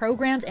through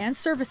programs and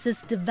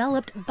services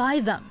developed by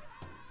them.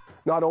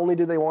 Not only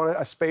did they want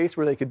a space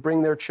where they could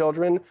bring their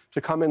children to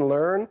come and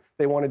learn,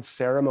 they wanted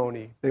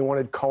ceremony, they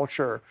wanted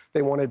culture,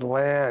 they wanted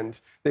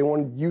land, they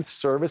wanted youth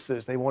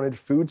services, they wanted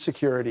food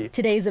security.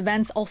 Today's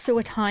event's also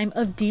a time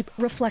of deep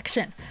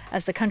reflection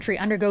as the country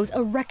undergoes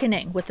a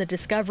reckoning with the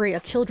discovery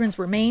of children's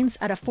remains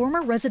at a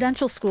former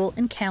residential school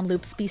in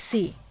Kamloops,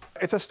 BC.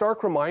 It's a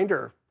stark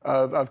reminder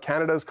of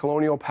Canada's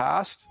colonial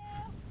past.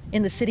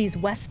 In the city's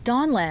West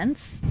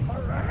Donlands,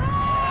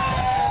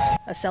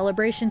 a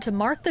celebration to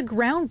mark the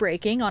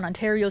groundbreaking on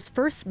Ontario's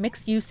first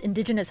mixed-use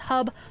Indigenous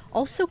hub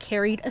also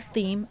carried a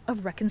theme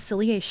of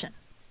reconciliation.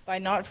 By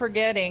not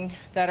forgetting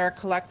that our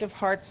collective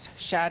hearts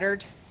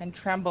shattered and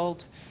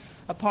trembled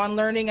upon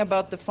learning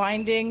about the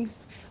findings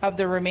of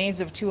the remains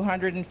of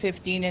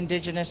 215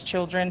 Indigenous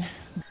children.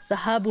 The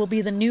hub will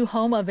be the new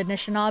home of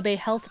Anishinaabe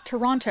Health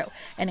Toronto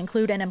and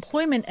include an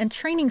employment and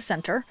training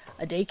center,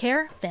 a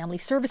daycare, family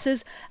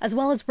services, as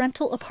well as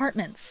rental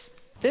apartments.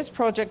 This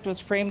project was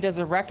framed as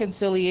a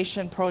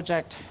reconciliation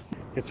project.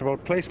 It's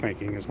about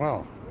placemaking as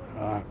well.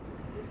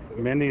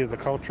 Many of the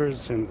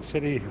cultures in the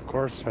city, of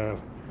course,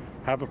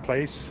 have a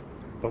place,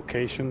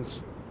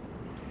 locations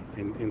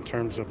in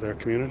terms of their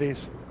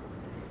communities.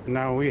 And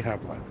now we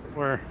have one.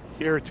 We're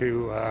here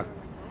to,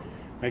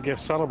 I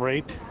guess,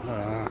 celebrate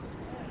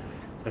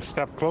a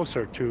step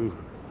closer to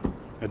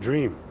a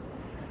dream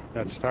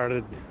that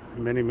started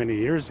many, many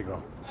years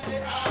ago.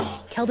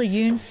 Kelda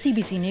Yoon,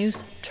 CBC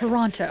News,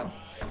 Toronto.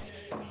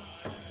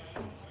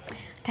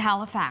 To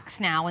Halifax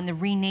now, and the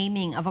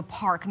renaming of a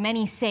park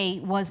many say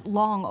was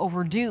long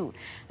overdue.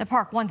 The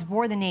park once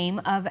bore the name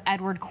of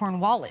Edward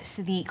Cornwallis,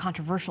 the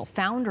controversial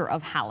founder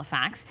of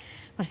Halifax,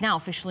 but is now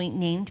officially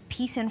named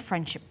Peace and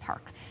Friendship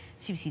Park.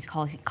 CBC's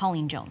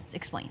Colleen Jones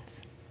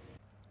explains.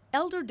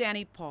 Elder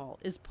Danny Paul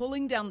is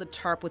pulling down the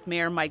tarp with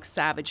Mayor Mike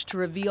Savage to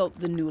reveal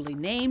the newly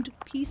named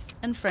Peace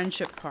and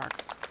Friendship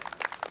Park.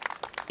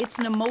 It's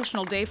an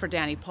emotional day for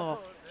Danny Paul.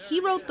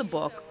 He wrote the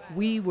book,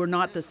 We Were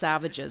Not the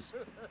Savages.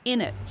 In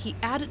it, he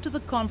added to the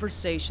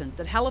conversation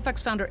that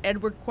Halifax founder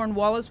Edward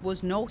Cornwallis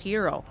was no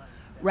hero.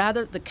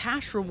 Rather, the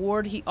cash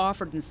reward he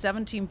offered in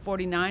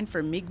 1749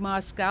 for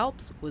Mi'kmaq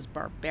scalps was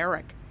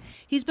barbaric.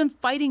 He's been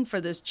fighting for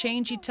this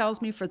change, he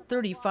tells me, for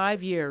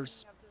 35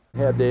 years.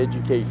 Had to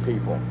educate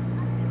people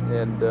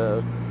and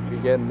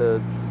begin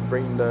to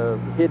bring the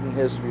hidden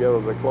history out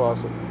of the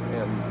closet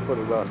and put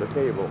it on the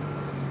table.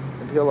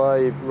 Until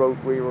I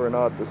wrote We Were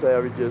Not the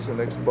Savages and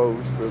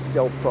exposed the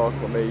scalp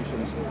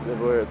proclamations,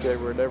 they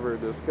were never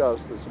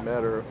discussed. As a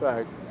matter of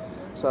fact,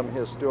 some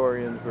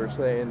historians were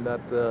saying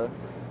that the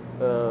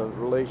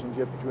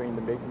relationship between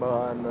the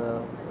Mi'kmaq and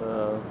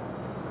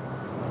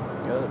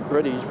the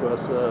British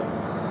was a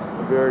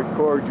very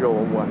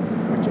cordial one,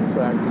 which in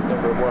fact it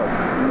never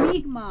was.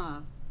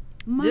 Mi'kmaq.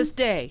 This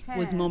day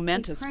was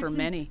momentous for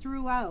many.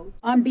 Throughout.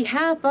 On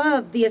behalf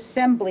of the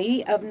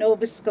Assembly of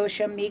Nova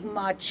Scotia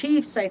Mi'kmaq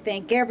Chiefs, I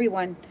thank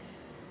everyone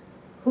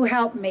who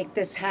helped make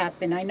this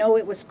happen. I know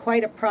it was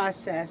quite a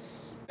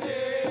process.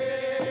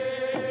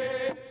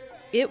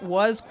 It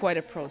was quite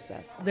a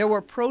process. There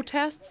were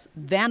protests,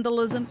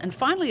 vandalism, and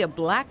finally a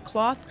black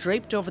cloth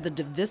draped over the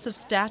divisive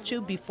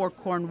statue before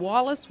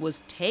Cornwallis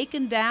was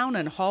taken down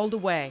and hauled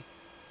away.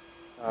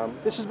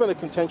 This has been a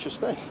contentious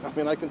thing. I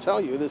mean, I can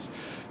tell you, there's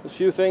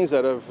few things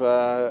that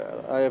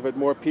I have had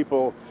more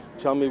people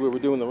tell me we were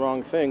doing the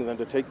wrong thing than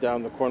to take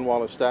down the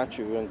Cornwallis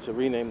statue and to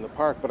rename the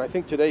park. But I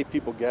think today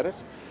people get it.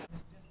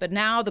 But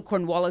now the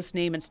Cornwallis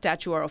name and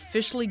statue are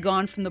officially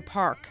gone from the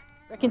park.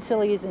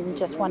 Reconciliation isn't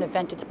just one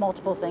event, it's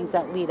multiple things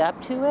that lead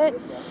up to it.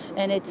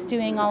 And it's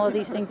doing all of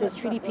these things as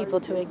treaty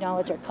people to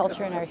acknowledge our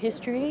culture and our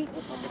history.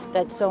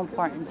 That's so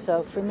important.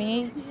 So for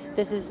me,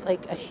 this is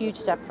like a huge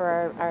step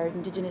for our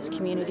Indigenous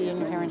community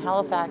here in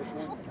Halifax.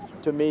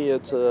 To me,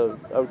 it's an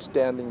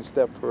outstanding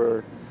step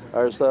for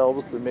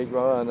ourselves, the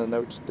Mi'kmaq, and an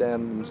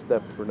outstanding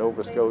step for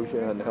Nova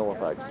Scotia and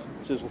Halifax.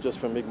 This isn't just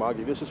for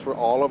Mi'kmaq, this is for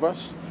all of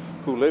us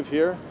who live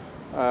here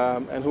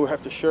and who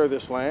have to share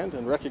this land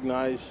and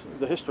recognize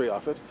the history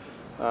of it.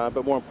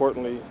 But more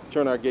importantly,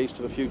 turn our gaze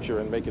to the future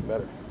and make it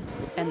better.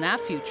 And that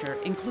future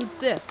includes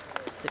this,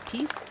 the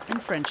Peace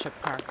and Friendship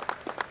Park.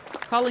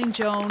 Colleen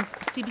Jones,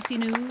 CBC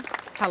News,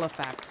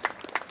 Halifax.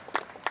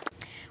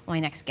 My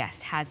next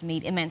guest has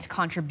made immense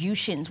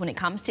contributions when it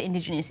comes to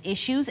Indigenous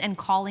issues and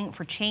calling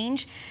for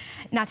change.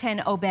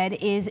 Naten Obed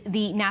is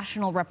the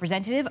national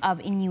representative of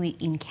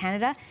Inuit in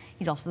Canada.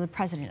 He's also the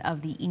president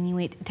of the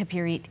Inuit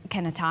Tapiriit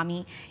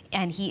Kanatami,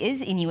 and he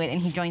is Inuit,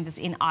 and he joins us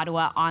in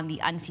Ottawa on the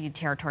unceded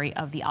territory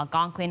of the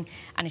Algonquin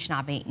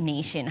Anishinaabe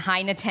Nation.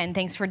 Hi, Naten.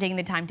 Thanks for taking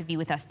the time to be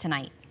with us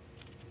tonight.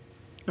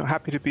 Oh,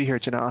 happy to be here,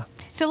 Janelle.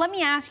 So let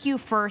me ask you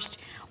first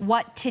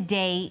what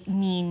today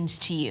means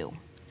to you.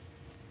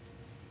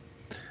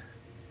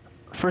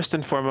 First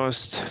and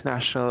foremost,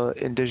 National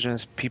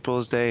Indigenous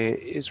Peoples Day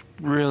is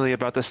really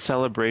about the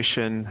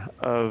celebration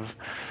of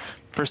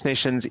First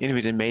Nations,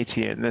 Inuit, and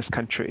Métis in this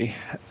country,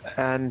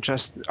 and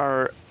just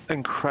our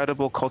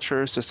incredible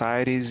cultures,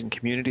 societies, and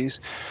communities,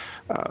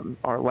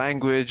 our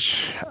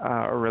language,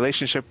 our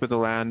relationship with the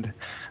land,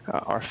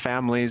 our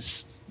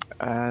families,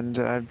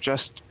 and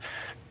just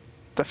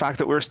the fact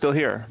that we're still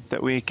here,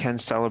 that we can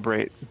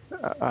celebrate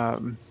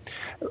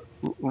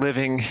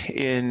living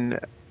in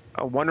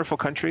a wonderful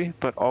country,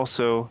 but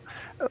also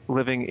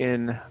living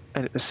in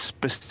a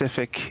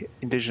specific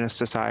Indigenous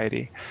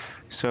society.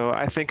 So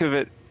I think of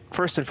it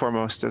first and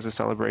foremost as a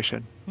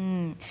celebration.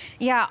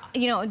 Yeah,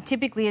 you know,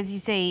 typically, as you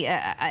say,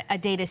 a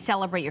day to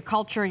celebrate your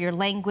culture, your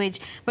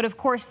language. But of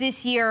course,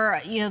 this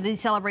year, you know,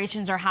 these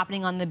celebrations are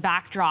happening on the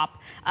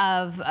backdrop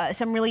of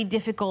some really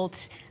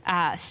difficult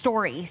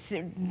stories.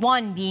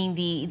 One being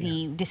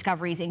the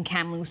discoveries in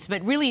Kamloops,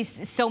 but really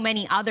so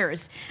many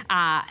others,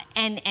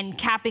 and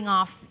capping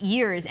off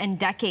years and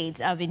decades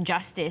of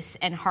injustice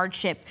and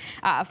hardship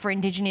for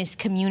Indigenous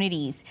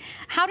communities.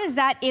 How does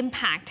that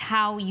impact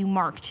how you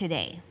mark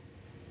today?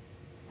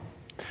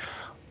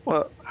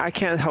 Well, I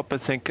can't help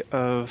but think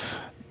of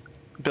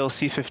Bill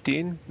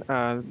C-15,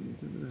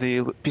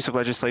 the piece of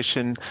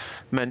legislation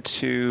meant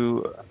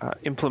to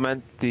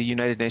implement the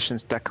United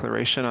Nations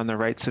Declaration on the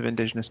Rights of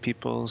Indigenous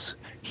Peoples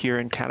here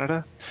in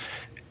Canada,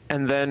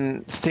 and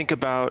then think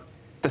about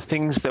the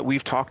things that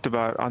we've talked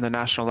about on the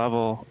national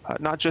level,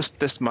 not just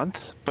this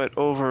month, but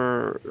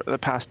over the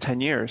past 10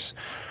 years,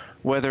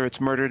 whether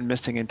it's murdered and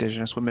missing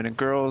Indigenous women and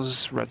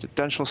girls,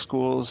 residential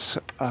schools,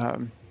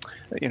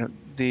 you know,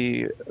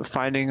 the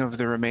finding of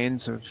the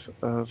remains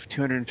of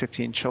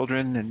 215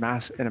 children in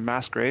a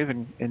mass grave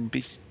in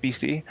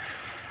BC.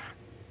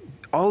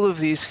 All of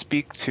these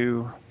speak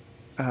to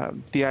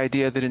the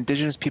idea that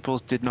Indigenous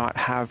peoples did not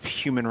have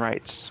human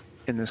rights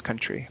in this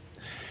country.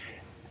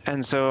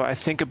 And so I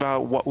think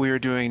about what we are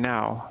doing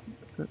now,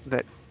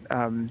 that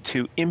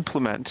to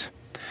implement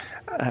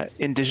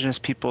Indigenous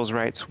peoples'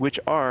 rights, which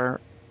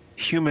are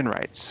human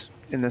rights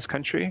in this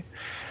country.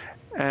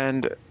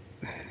 And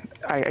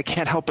I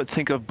can't help but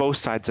think of both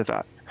sides of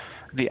that.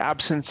 The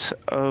absence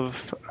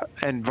of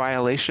and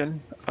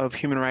violation of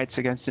human rights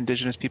against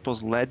Indigenous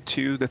peoples led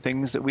to the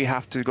things that we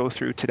have to go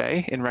through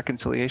today in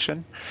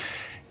reconciliation.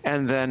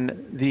 And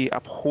then the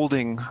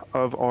upholding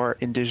of our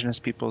Indigenous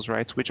peoples'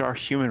 rights, which are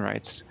human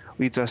rights,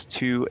 leads us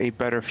to a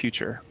better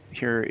future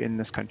here in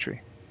this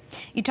country.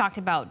 You talked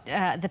about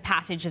the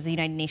passage of the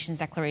United Nations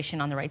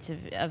Declaration on the Rights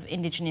of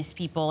Indigenous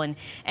People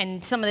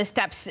and some of the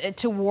steps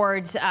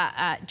towards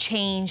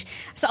change.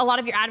 So a lot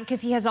of your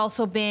advocacy has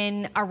also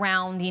been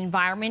around the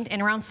environment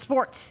and around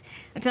sports.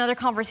 It's another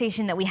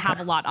conversation that we have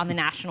a lot on the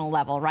national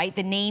level, right?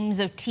 The names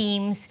of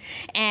teams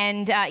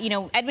and, you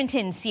know,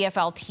 Edmonton's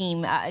CFL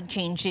team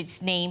changed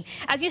its name.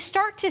 As you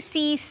start to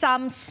see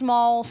some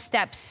small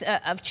steps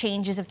of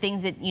changes of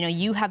things that, you know,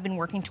 you have been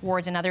working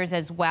towards and others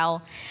as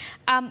well,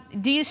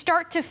 do you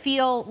start to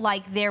feel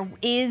like there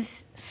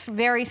is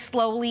very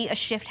slowly a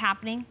shift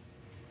happening?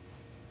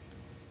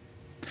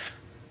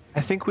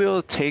 I think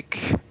we'll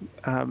take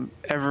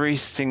every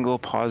single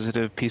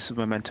positive piece of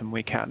momentum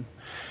we can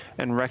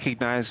and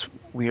recognize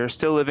we are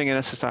still living in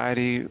a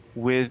society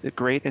with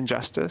great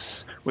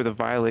injustice, with a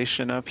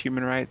violation of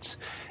human rights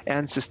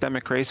and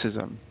systemic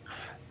racism.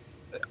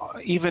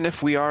 Even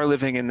if we are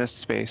living in this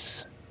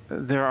space,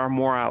 there are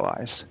more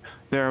allies.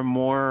 There are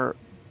more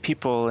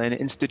people and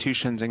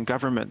institutions and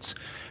governments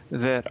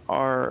that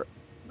are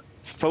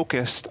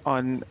focused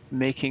on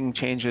making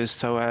changes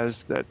so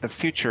as that the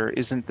future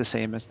isn't the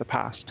same as the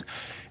past.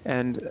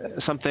 And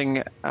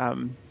something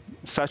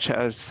such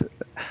as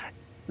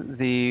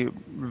the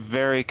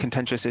very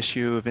contentious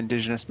issue of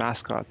Indigenous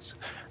mascots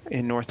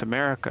in North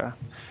America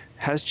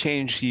has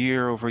changed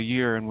year over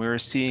year, and we're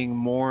seeing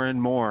more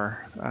and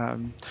more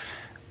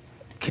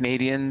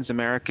Canadians,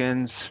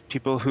 Americans,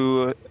 people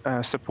who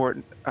support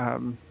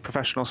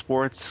professional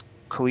sports,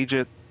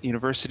 collegiate,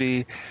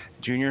 university,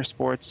 junior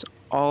sports,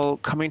 all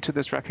coming to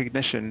this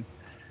recognition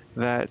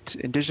that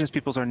Indigenous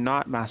peoples are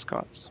not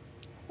mascots.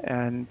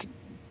 And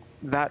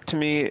that, to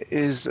me,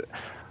 is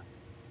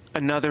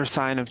another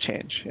sign of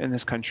change in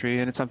this country,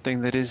 and it's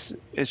something that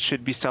it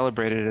should be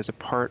celebrated as a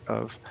part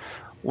of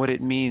what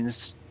it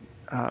means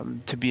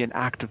to be an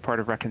active part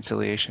of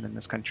reconciliation in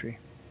this country.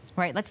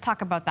 Right, let's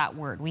talk about that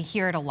word. We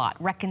hear it a lot,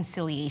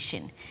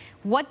 reconciliation.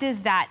 What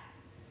does that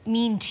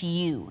mean to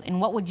you, and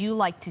what would you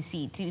like to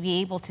see to be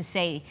able to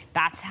say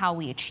that's how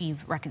we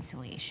achieve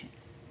reconciliation?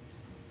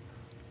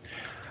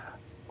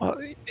 Well,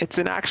 it's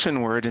an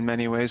action word in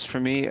many ways for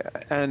me,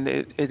 and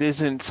it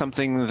isn't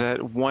something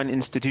that one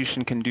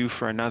institution can do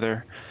for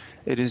another.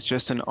 It is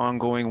just an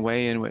ongoing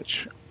way in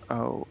which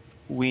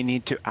we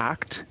need to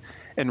act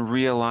and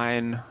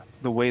realign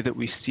the way that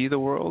we see the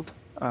world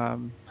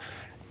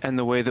and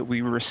the way that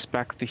we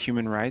respect the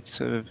human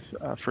rights of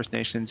First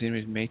Nations,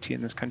 Inuit, and Métis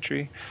in this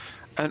country,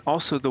 and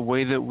also the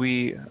way that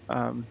we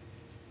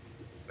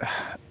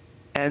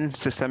end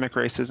systemic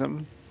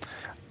racism,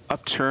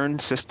 upturn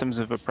systems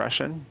of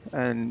oppression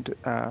and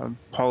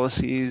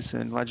policies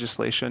and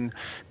legislation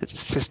that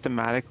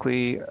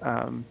systematically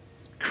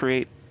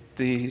create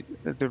the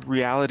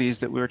realities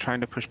that we were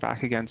trying to push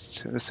back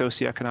against, the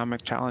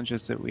socioeconomic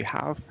challenges that we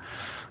have.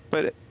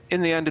 But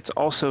in the end, it's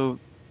also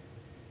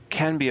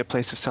can be a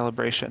place of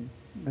celebration,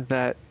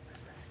 that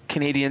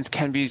Canadians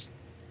can be,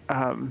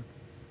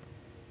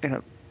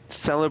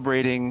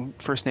 celebrating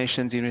First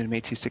Nations, even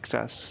Métis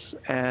success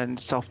and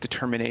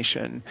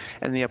self-determination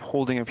and the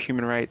upholding of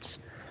human rights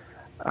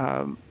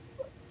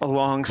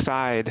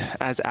alongside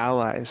as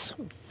allies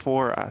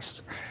for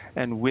us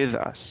and with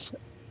us,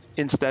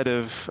 instead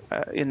of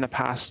in the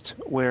past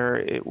where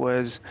it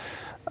was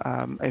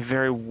a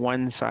very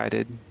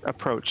one-sided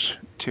approach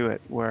to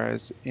it,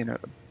 whereas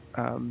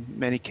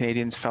many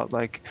Canadians felt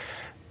like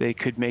they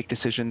could make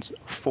decisions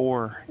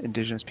for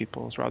Indigenous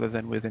peoples rather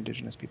than with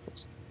Indigenous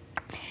peoples.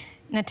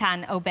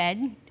 Natan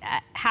Obed,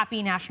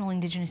 happy National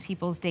Indigenous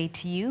Peoples Day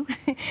to you.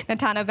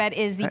 Natan Obed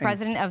is the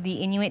president of the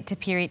Inuit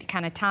Tapiriit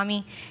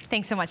Kanatami.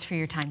 Thanks so much for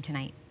your time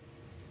tonight.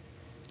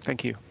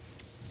 Thank you.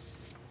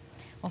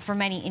 Well, for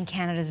many in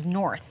Canada's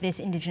north,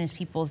 this Indigenous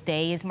Peoples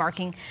Day is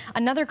marking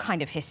another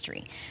kind of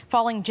history,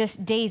 falling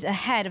just days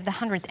ahead of the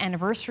 100th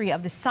anniversary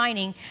of the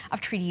signing of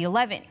Treaty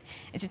 11.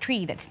 It's a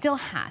treaty that still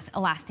has a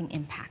lasting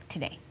impact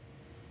today.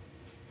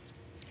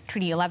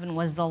 Treaty 11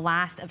 was the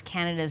last of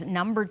Canada's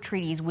numbered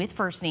treaties with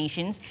First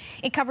Nations.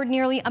 It covered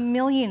nearly 1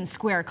 million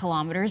square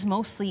kilometres,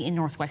 mostly in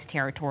Northwest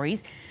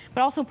Territories,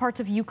 but also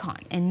parts of Yukon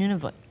and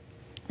Nunavut.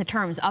 The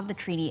terms of the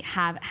treaty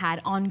have had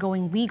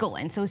ongoing legal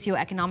and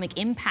socioeconomic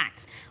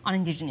impacts on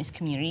Indigenous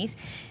communities,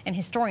 and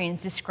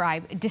historians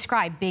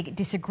describe big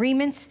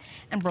disagreements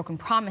and broken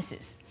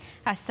promises.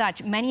 As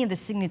such, many of the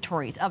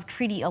signatories of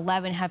Treaty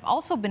 11 have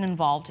also been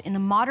involved in the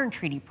modern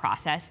treaty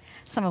process,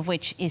 some of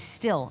which is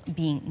still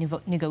being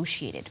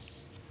negotiated.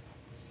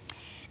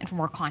 And for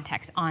more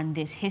context on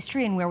this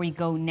history and where we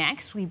go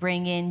next, we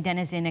bring in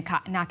Denizin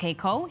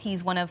Nakeko.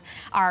 He's one of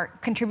our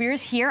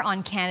contributors here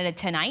on Canada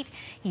Tonight.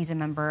 He's a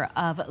member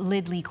of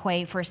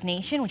Lidley-Quay First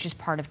Nation, which is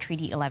part of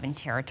Treaty 11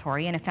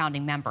 territory, and a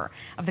founding member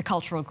of the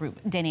cultural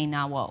group Dene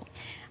Nawo.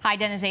 Hi,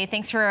 Denizin.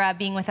 Thanks for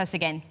being with us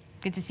again.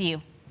 Good to see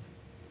you.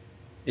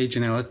 Hey,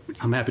 Janella.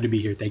 I'm happy to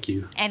be here. Thank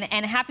you.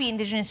 And happy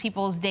Indigenous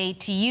Peoples Day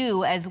to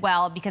you as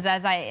well, because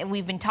as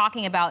we've been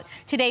talking about,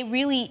 today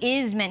really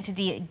is meant to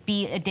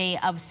be a day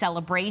of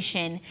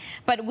celebration.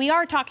 But we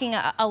are talking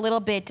a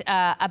little bit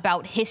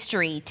about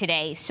history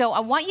today. So I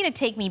want you to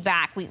take me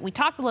back. We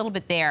talked a little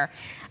bit there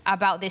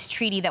about this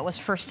treaty that was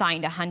first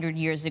signed 100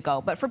 years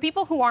ago. But for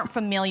people who aren't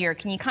familiar,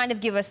 can you kind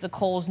of give us the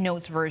Coles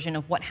Notes version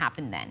of what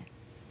happened then?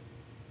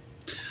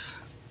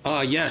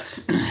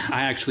 Yes,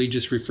 I actually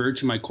just referred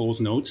to my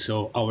Coles Notes,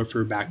 so I'll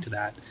refer back to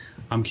that.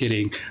 I'm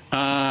kidding.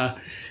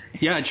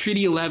 Yeah,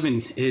 Treaty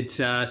 11, it's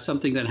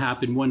something that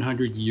happened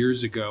 100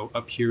 years ago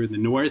up here in the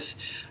north.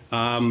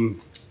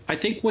 I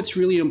think what's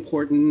really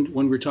important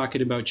when we're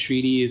talking about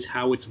treaty is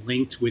how it's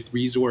linked with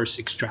resource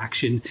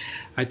extraction.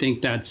 I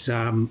think that's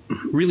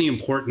really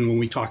important when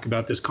we talk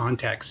about this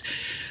context,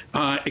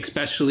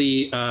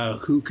 especially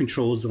who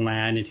controls the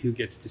land and who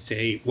gets to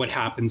say what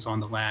happens on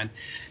the land.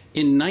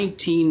 In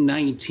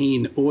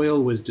 1919,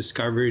 oil was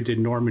discovered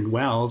in Norman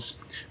Wells,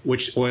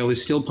 which oil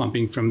is still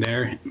pumping from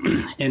there.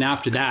 And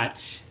after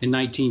that, in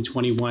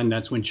 1921,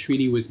 that's when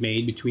treaty was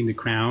made between the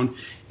Crown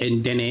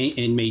and Dene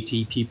and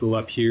Métis people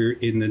up here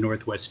in the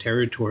Northwest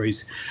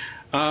Territories.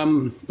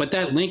 But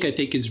that link, I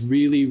think, is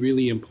really,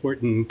 really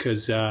important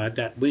because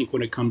that link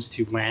when it comes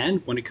to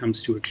land, when it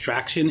comes to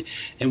extraction,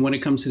 and when it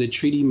comes to the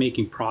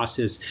treaty-making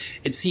process,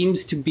 it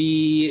seems to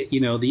be,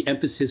 the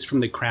emphasis from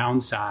the Crown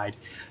side.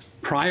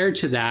 Prior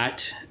to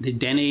that, the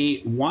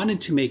Dene wanted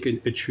to make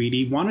a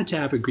treaty, wanted to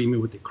have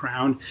agreement with the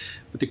Crown,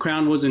 but the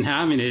Crown wasn't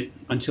having it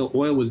until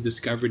oil was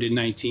discovered in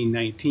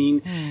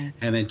 1919.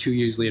 And then 2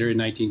 years later, in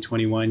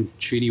 1921,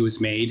 treaty was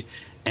made.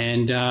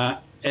 And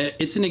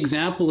it's an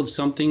example of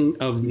something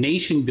of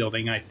nation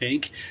building, I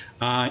think.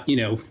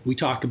 We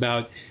talk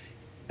about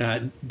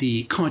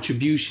the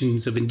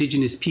contributions of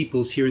Indigenous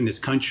peoples here in this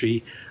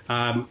country.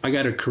 I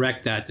got to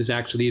correct that.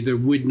 There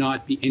would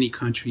not be any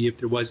country if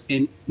there was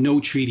no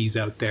treaties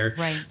out there.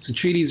 Right. So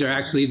treaties are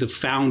actually the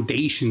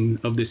foundation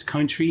of this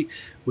country.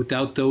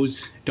 Without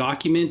those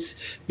documents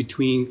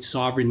between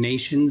sovereign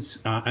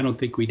nations, I don't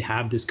think we'd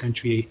have this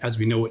country as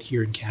we know it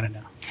here in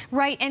Canada.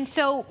 Right, and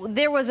so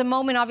there was a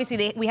moment,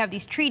 obviously we have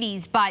these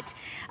treaties, but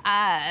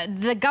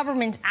the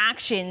government's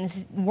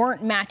actions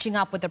weren't matching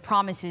up with the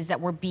promises that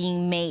were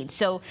being made.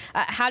 So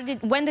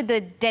when did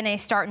the Dene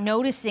start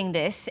noticing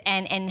this,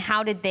 and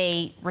how did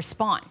they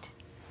respond?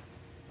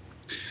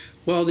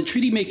 Well, the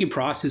treaty-making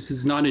process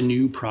is not a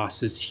new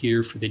process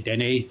here for the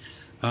Dene.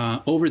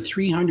 Over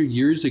 300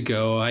 years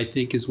ago, I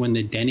think, is when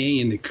the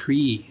Dene and the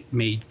Cree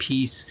made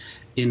peace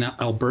in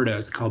Alberta.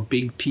 It's called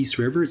Big Peace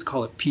River. It's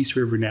called Peace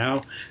River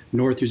now.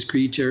 North is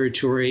Cree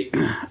territory.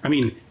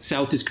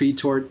 South is Cree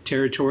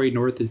territory.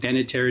 North is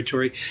Dene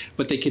territory.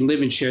 But they can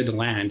live and share the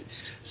land.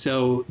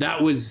 So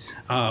that was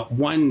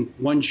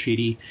one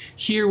treaty.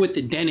 Here with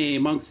the Dene,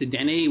 amongst the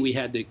Dene, we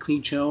had the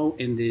Clincho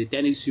and the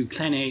Dene-Sioux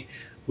Clene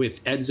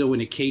with Edzo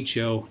and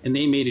Akecho, and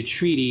they made a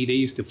treaty. They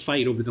used to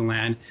fight over the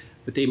land,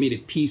 but they made a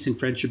peace and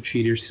friendship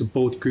treaty so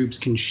both groups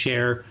can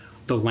share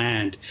the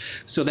land.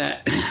 So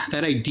that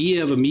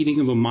idea of a meeting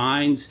of the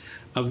minds,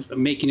 of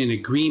making an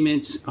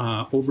agreement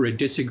over a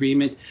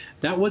disagreement,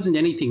 that wasn't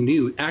anything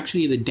new.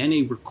 Actually, the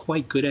Dene were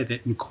quite good at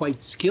it and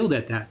quite skilled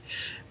at that.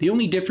 The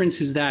only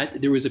difference is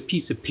that there was a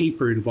piece of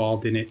paper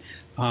involved in it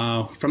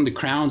from the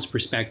Crown's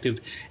perspective.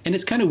 And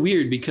it's kind of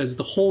weird because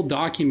the whole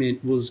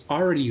document was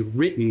already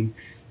written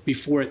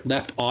before it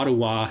left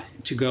Ottawa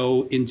to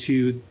go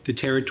into the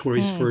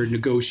territories for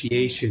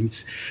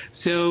negotiations.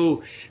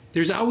 So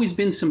there's always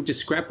been some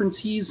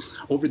discrepancies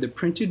over the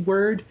printed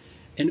word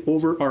and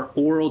over our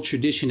oral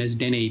tradition as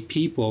Dene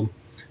people.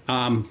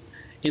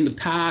 In the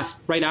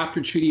past, right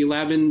after Treaty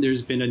 11,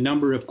 there's been a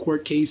number of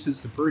court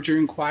cases, the Berger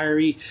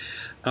Inquiry.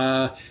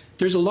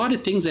 There's a lot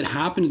of things that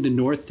happened in the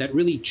North that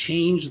really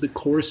changed the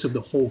course of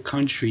the whole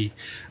country,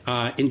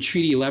 and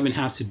Treaty 11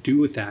 has to do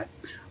with that.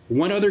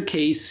 One other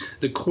case,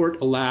 the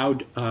court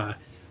allowed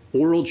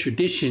oral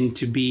tradition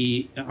to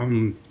be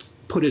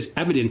put as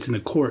evidence in the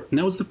court. And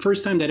that was the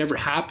first time that ever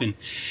happened.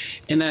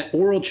 And that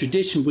oral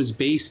tradition was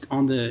based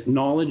on the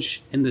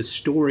knowledge and the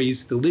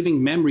stories, the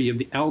living memory of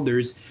the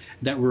elders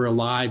that were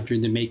alive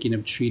during the making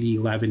of Treaty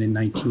 11 in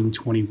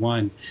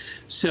 1921.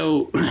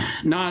 So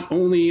not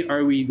only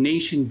are we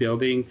nation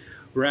building,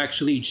 we're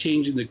actually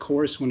changing the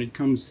course when it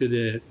comes to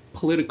the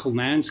political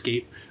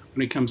landscape,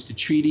 when it comes to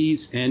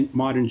treaties and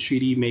modern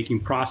treaty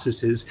making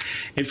processes.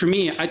 And for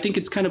me, I think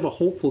it's kind of a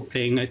hopeful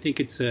thing. I think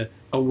it's a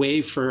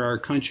way for our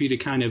country to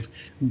kind of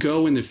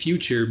go in the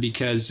future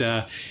because,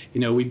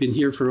 we've been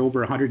here for over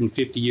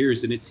 150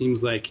 years and it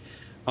seems like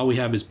all we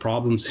have is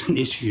problems and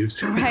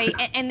issues. Right,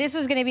 and this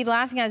was going to be the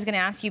last thing I was going to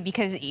ask you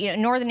because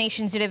northern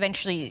nations did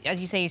eventually,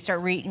 as you say,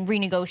 start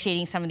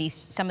renegotiating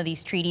some of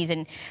these treaties,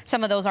 and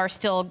some of those are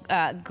still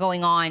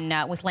going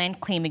on with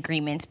land claim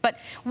agreements. But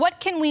what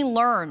can we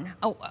learn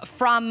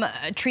from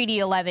Treaty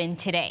 11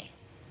 today?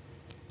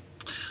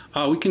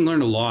 We can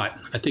learn a lot.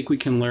 I think we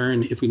can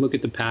learn, if we look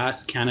at the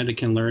past, Canada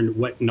can learn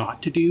what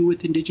not to do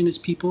with Indigenous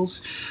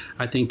peoples.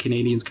 I think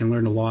Canadians can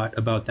learn a lot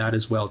about that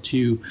as well,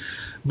 too.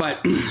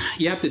 But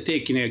you have to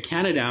think,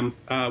 Canada,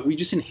 we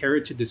just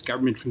inherited this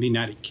government from the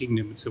United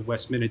Kingdom. It's a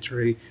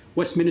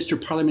Westminster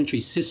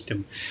parliamentary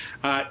system.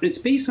 It's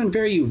based on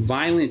very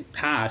violent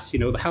past.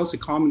 The House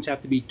of Commons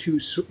have to be 2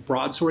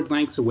 broadsword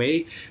lengths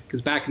away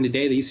because back in the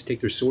day they used to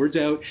take their swords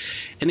out,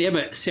 and they have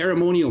a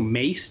ceremonial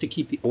mace to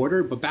keep the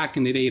order. But back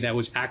in the day that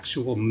was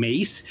actual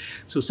mace.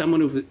 So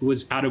someone who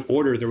was out of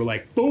order, they were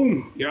like,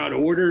 boom, you're out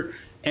of order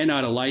and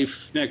out of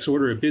life, next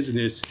order of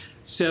business.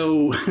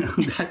 So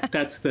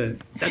that's the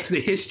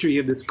history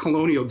of this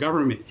colonial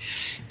government.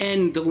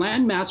 And the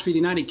landmass for the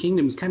United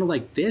Kingdom is kind of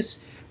like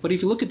this. But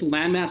if you look at the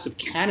landmass of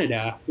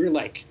Canada,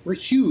 we're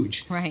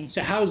huge. Right.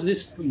 So how is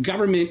this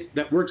government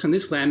that works on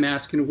this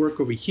landmass going to work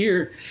over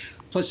here?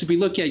 Plus, if we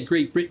look at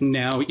Great Britain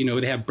now,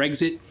 they have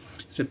Brexit,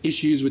 some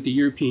issues with the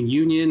European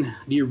Union.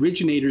 The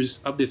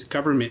originators of this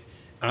government,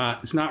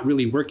 it's not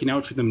really working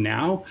out for them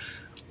now.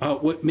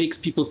 What makes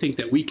people think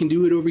that we can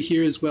do it over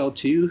here as well,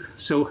 too?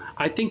 So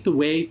I think the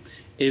way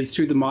is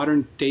through the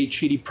modern day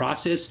treaty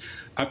process.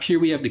 Up here,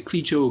 we have the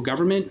Clicquot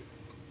government.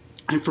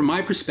 And from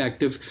my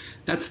perspective,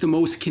 that's the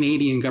most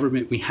Canadian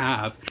government we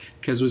have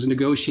because it was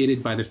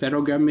negotiated by the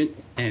federal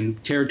government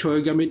and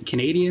territorial government,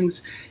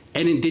 Canadians,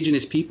 and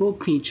Indigenous people,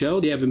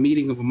 Clicquot. They have a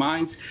meeting of the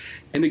minds.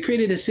 And they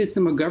created a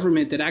system of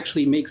government that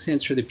actually makes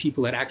sense for the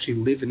people that actually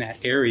live in that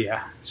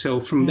area. So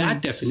from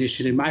that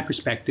definition, in my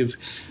perspective,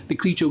 the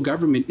Clicquot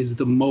government is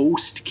the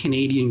most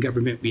Canadian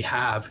government we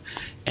have.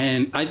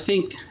 And I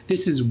think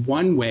this is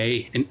one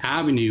way, an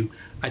avenue,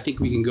 I think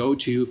we can go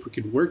to if we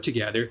could work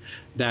together,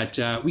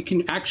 that we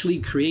can actually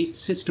create a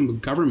system of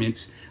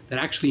governments that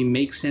actually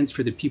make sense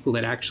for the people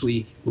that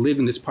actually live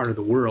in this part of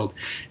the world.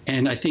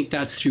 And I think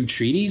that's through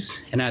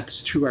treaties, and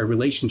that's through our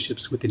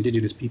relationships with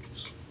Indigenous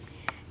peoples.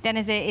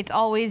 Dennis, it's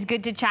always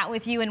good to chat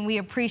with you, and we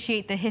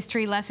appreciate the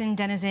history lesson.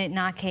 Dennis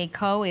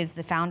Nake-Ko is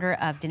the founder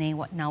of Dene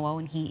Nawo,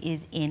 and he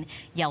is in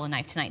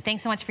Yellowknife tonight.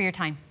 Thanks so much for your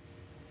time.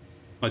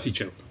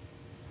 Masicho.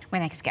 My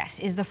next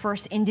guest is the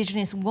first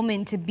Indigenous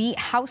woman to be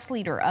House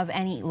Leader of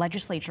any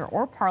legislature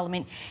or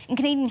parliament in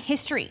Canadian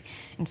history.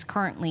 It's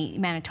currently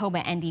Manitoba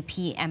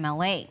NDP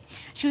MLA.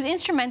 She was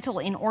instrumental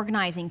in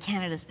organizing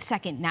Canada's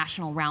second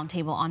National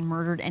Roundtable on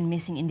Murdered and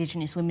Missing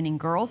Indigenous Women and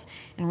Girls,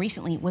 and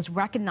recently was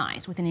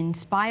recognized with an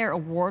Inspire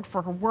Award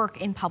for her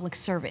work in public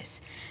service.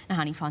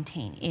 Nahani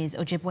Fontaine is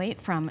Ojibwe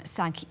from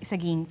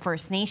Sagin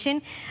First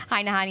Nation.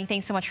 Hi, Nahani.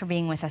 Thanks so much for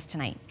being with us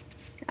tonight.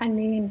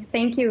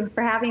 Thank you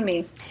for having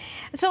me.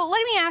 So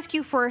let me ask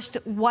you first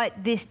what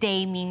this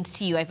day means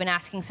to you. I've been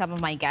asking some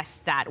of my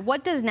guests that.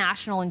 What does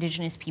National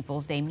Indigenous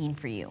Peoples Day mean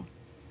for you?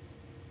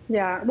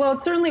 Yeah, well,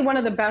 it's certainly one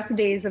of the best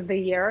days of the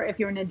year if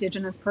you're an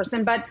Indigenous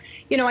person. But,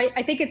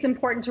 I think it's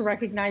important to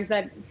recognize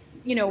that,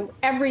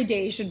 every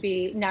day should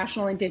be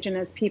National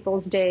Indigenous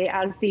Peoples Day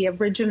as the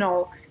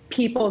original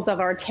peoples of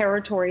our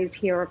territories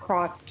here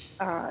across,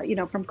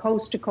 from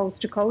coast to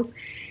coast to coast.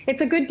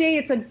 It's a good day.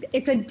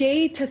 It's a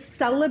day to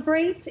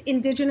celebrate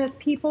Indigenous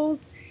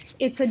peoples.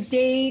 It's a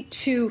day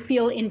to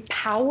feel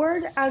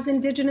empowered as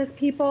Indigenous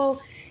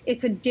people.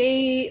 It's a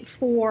day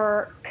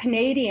for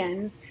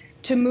Canadians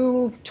to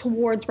move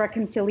towards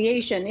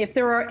reconciliation. If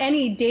there are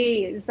any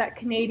days that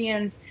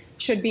Canadians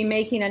should be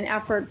making an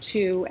effort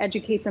to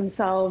educate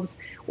themselves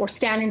or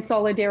stand in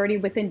solidarity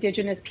with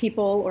Indigenous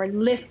people or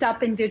lift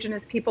up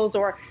Indigenous peoples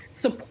or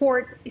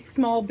support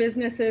small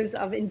businesses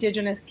of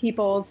Indigenous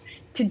peoples,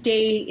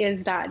 today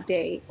is that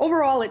day.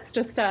 Overall, it's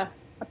just a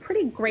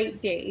pretty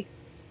great day.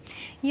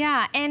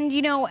 Yeah, and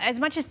you know, as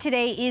much as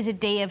today is a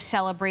day of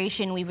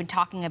celebration, we've been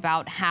talking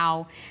about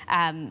how,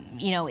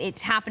 you know,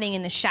 it's happening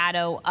in the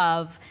shadow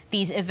of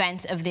these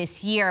events of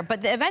this year.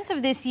 But the events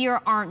of this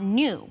year aren't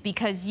new,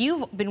 because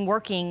you've been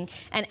working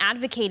and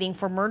advocating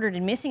for murdered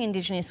and missing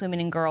Indigenous women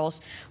and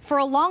girls for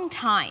a long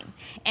time.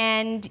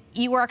 And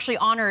you were actually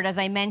honored, as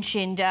I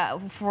mentioned,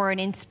 for an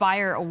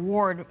Inspire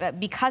Award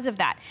because of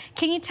that.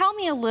 Can you tell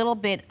me a little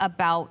bit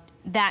about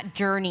that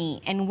journey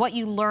and what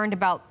you learned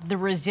about the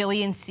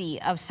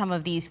resiliency of some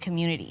of these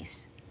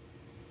communities?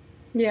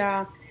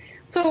 Yeah.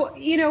 So,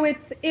 you know,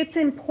 it's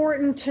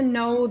important to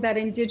know that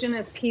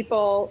Indigenous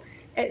people,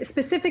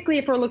 specifically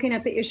if we're looking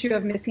at the issue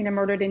of missing and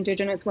murdered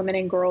Indigenous women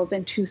and girls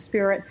in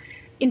Two-Spirit,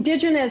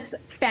 Indigenous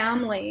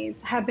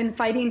families have been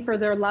fighting for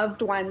their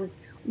loved ones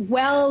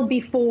well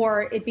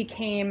before it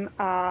became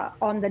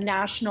on the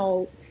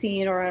national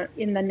scene or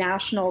in the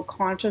national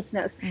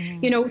consciousness.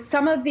 You know,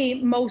 some of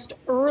the most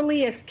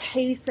earliest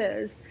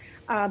cases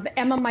of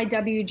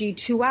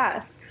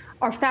MMIWG2S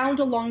are found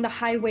along the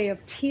Highway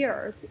of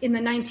Tears in the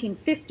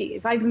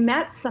 1950s. I've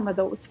met some of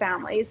those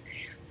families.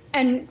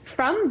 And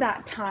from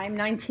that time,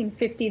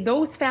 1950,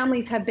 those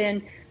families have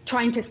been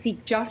trying to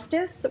seek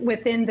justice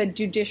within the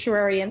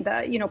judiciary and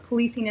the, you know,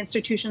 policing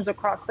institutions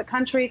across the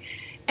country.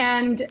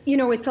 And, you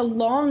know, it's a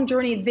long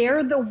journey.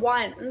 They're the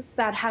ones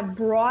that have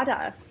brought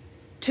us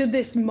to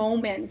this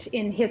moment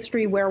in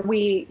history where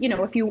we, you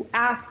know, if you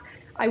ask,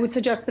 I would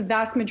suggest the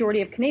vast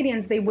majority of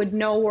Canadians, they would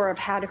know or have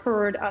had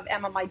heard of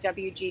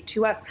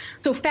MMIWG2S.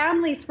 So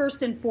families,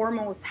 first and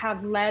foremost,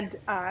 have led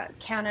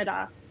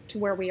Canada to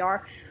where we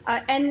are.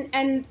 And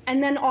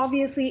then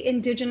obviously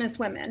Indigenous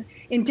women.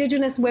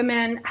 Indigenous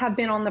women have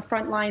been on the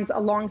front lines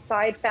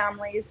alongside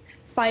families,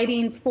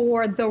 fighting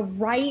for the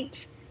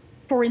right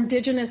for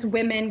Indigenous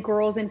women,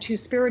 girls, and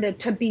Two-Spirited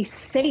to be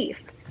safe,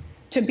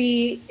 to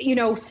be, you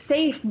know,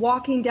 safe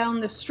walking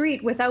down the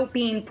street without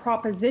being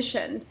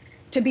propositioned,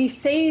 to be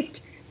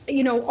safe,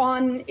 you know,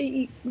 on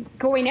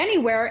going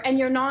anywhere and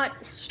you're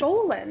not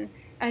stolen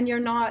and you're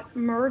not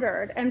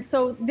murdered. And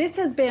so this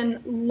has been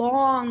a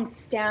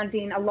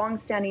long-standing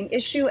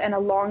issue and a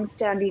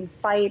long-standing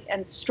fight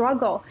and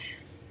struggle.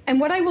 And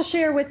what I will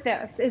share with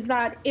this is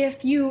that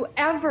if you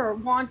ever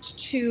want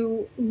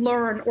to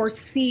learn or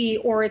see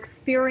or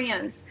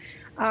experience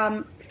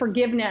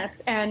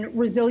forgiveness and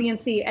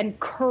resiliency and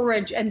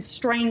courage and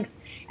strength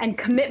and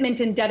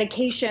commitment and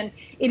dedication,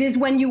 it is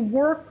when you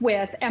work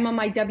with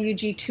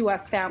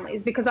MMIWG2S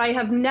families, because I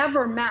have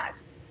never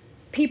met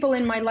people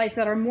in my life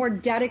that are more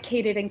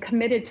dedicated and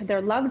committed to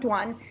their loved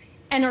one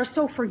and are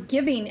so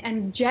forgiving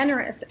and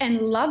generous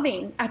and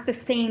loving at the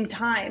same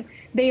time.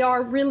 They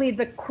are really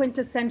the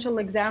quintessential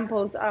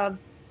examples of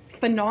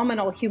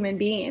phenomenal human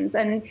beings.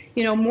 And,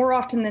 you know, more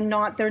often than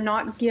not, they're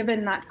not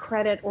given that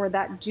credit or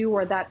that due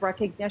or that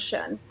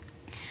recognition.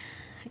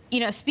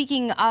 You know,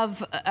 speaking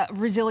of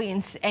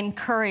resilience and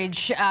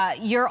courage,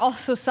 you're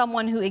also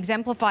someone who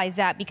exemplifies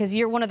that, because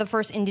you're one of the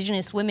first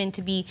Indigenous women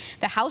to be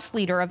the House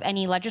Leader of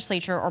any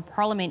legislature or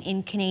parliament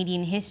in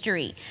Canadian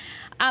history.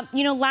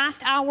 You know,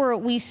 last hour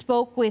we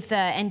spoke with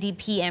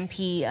NDP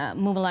MP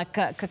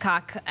Mumalek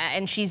Kakak,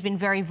 and she's been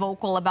very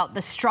vocal about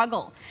the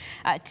struggle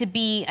to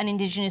be an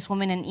Indigenous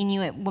woman and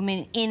Inuit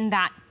woman in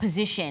that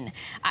position.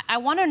 I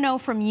want to know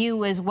from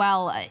you as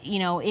well, you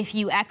know, if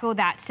you echo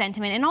that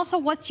sentiment, and also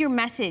what's your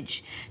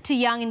message to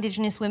young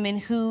Indigenous women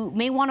who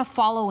may want to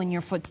follow in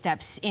your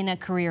footsteps in a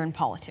career in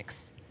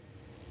politics?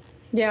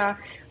 Yeah,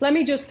 let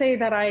me just say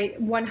that I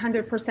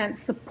 100%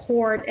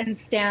 support and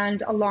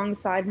stand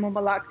alongside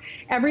Mumalek.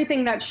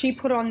 Everything that she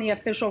put on the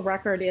official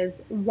record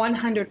is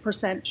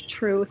 100%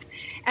 truth.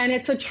 And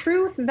it's a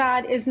truth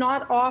that is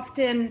not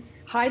often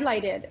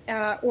highlighted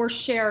or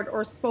shared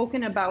or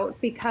spoken about,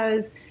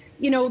 because,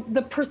 you know,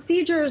 the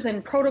procedures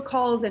and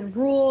protocols and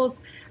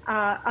rules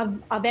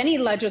of any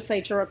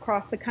legislature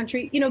across the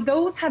country, you know,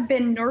 those have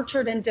been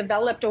nurtured and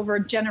developed over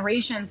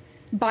generations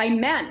by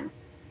men.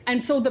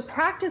 And so the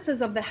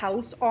practices of the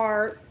House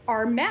are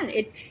men.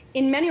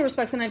 In many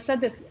respects, and I've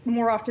said this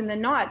more often than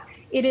not,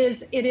 it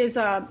is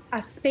a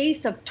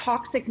space of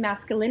toxic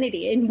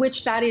masculinity in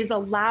which that is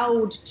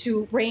allowed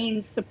to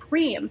reign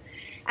supreme.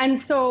 And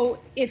so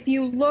if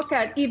you look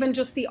at even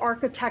just the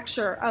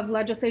architecture of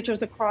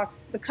legislatures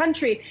across the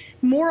country,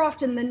 more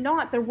often than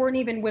not, there weren't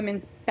even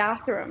women's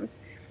bathrooms.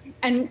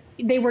 And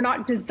they were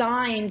not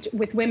designed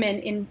with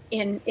women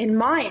in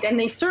mind. And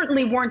they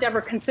certainly weren't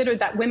ever considered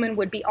that women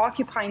would be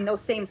occupying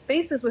those same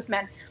spaces with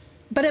men.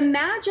 But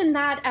imagine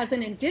that as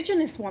an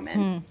Indigenous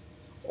woman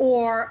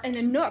or an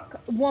Inuk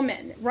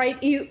woman, right?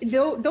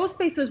 Those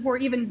spaces were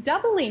even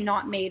doubly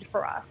not made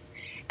for us.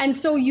 And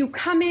so you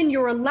come in,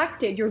 you're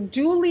elected, you're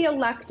duly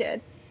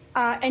elected,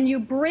 and you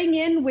bring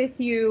in with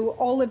you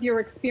all of your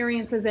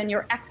experiences and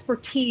your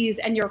expertise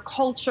and your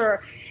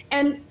culture.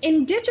 And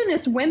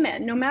Indigenous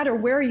women, no matter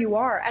where you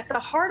are, at the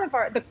heart of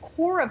the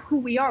core of who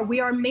we are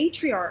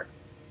matriarchs.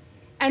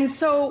 And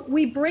so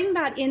we bring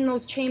that in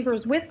those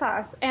chambers with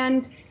us.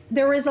 And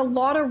there is a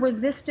lot of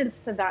resistance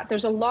to that.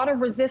 There's a lot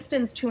of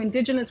resistance to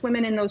Indigenous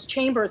women in those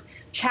chambers,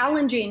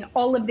 challenging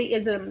all of the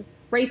isms,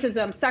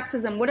 racism,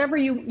 sexism, whatever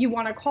you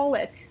want to call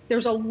it.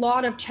 There's a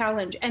lot of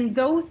challenge. And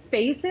those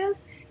spaces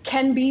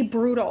can be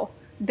brutal.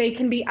 They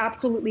can be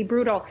absolutely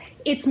brutal.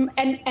 It's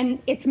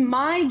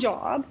my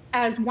job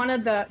as one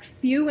of the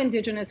few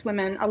Indigenous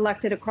women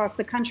elected across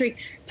the country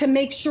to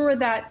make sure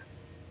that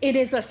it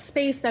is a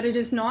space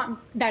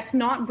that's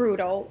not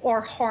brutal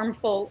or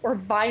harmful or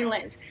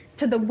violent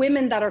to the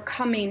women that are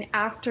coming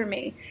after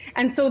me.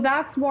 And so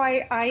that's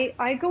why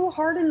I go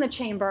hard in the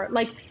chamber.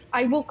 Like,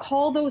 I will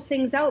call those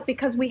things out,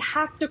 because we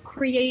have to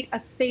create a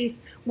space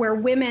where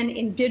women,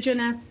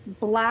 Indigenous,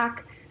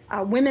 Black,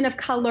 women of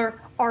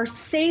color, are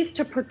safe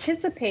to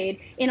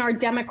participate in our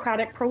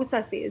democratic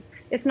processes.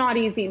 It's not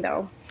easy,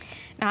 though.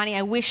 Nahani,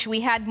 I wish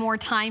we had more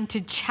time to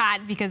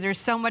chat, because there's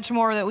so much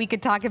more that we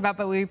could talk about,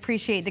 but we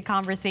appreciate the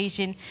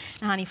conversation.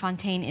 Nahani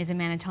Fontaine is a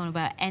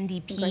Manitoba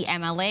NDP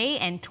MLA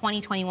and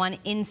 2021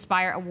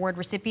 Inspire Award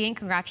recipient.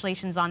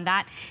 Congratulations on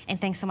that, and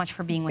thanks so much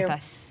for being with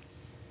us.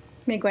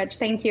 Miigwech,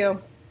 thank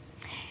you.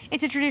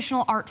 It's a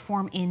traditional art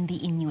form in the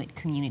Inuit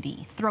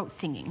community. Throat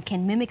singing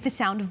can mimic the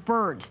sound of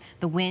birds,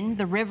 the wind,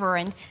 the river,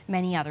 and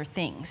many other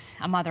things.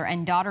 A mother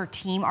and daughter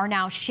team are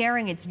now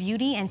sharing its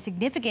beauty and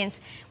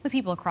significance with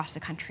people across the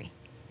country.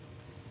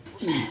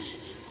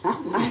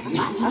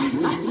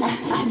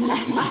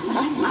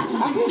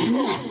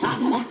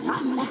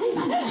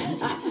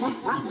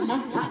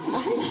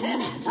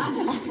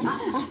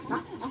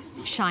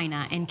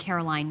 Shaina and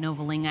Caroline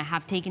Novalinga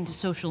have taken to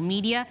social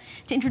media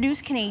to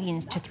introduce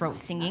Canadians to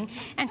throat singing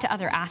and to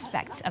other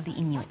aspects of the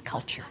Inuit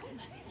culture.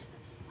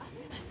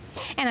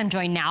 And I'm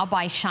joined now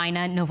by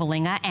Shaina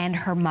Novalinga and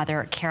her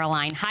mother,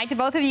 Caroline. Hi to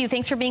both of you.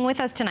 Thanks for being with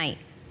us tonight.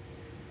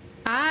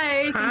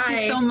 Hi, thank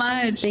you so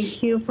much.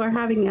 Thank you for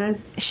having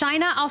us.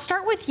 Shaina, I'll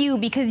start with you,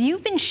 because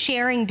you've been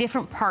sharing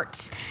different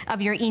parts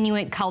of your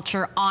Inuit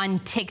culture on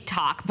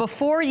TikTok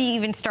before you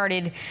even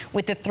started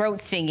with the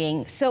throat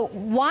singing. So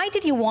why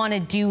did you want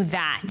to do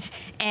that?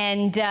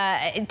 And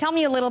tell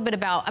me a little bit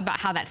about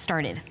how that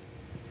started.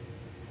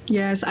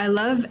 Yes, I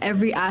love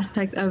every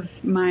aspect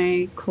of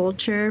my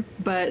culture,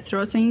 but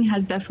throat singing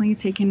has definitely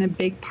taken a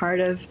big part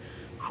of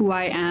who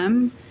I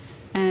am.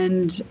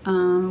 And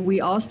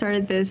we all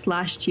started this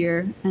last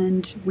year,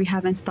 and we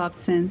haven't stopped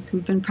since.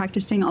 We've been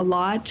practicing a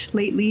lot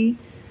lately,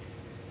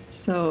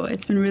 so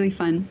it's been really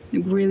fun, a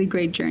really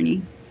great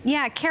journey.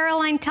 Yeah,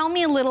 Caroline, tell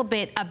me a little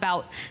bit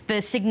about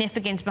the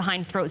significance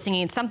behind throat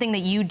singing. It's something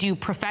that you do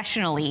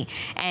professionally,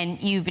 and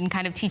you've been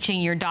kind of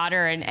teaching your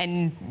daughter,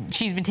 and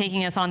she's been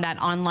taking us on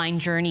that online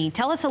journey.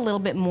 Tell us a little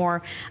bit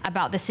more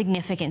about the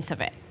significance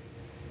of it.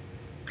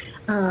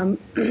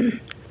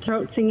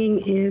 Throat singing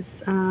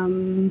is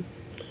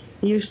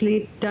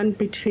usually done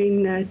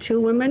between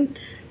two women,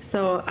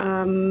 so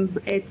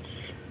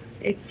it's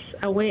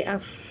a way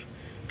of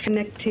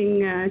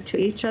connecting to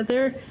each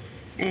other,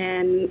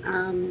 and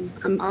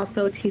I'm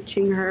also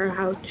teaching her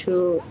how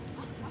to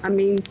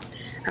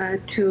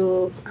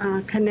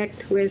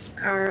connect with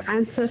our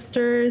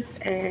ancestors,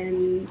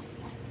 and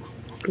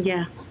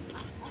yeah.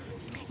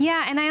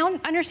 Yeah, and I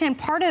understand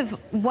part of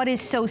what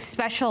is so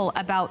special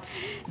about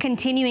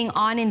continuing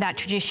on in that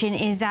tradition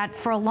is that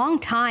for a long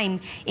time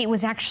it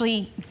was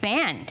actually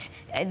banned,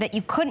 that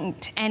you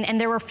couldn't,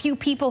 and there were few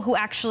people who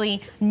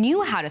actually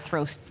knew how to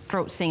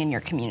throat sing in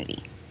your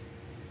community.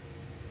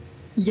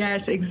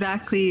 Yes,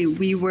 exactly.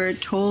 We were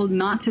told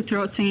not to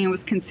throat sing. It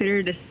was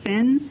considered a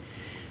sin,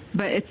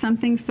 but it's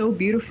something so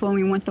beautiful,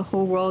 and we want the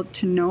whole world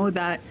to know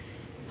that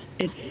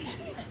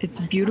it's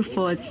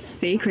beautiful, it's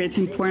sacred, it's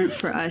important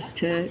for us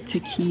to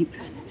keep.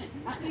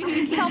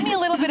 Tell me a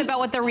little bit about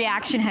what the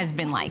reaction has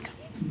been like.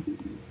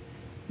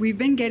 We've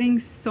been getting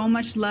so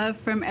much love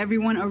from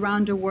everyone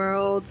around the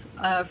world,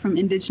 from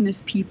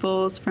Indigenous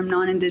peoples, from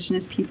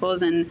non-Indigenous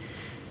peoples, and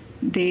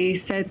they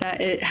said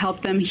that it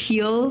helped them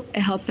heal,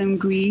 it helped them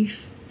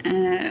grieve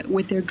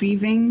with their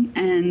grieving,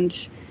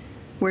 and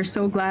we're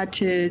so glad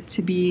to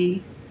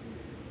be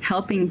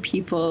helping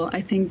people.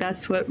 I think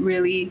that's what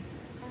really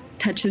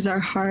touches our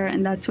heart,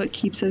 and that's what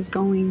keeps us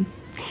going.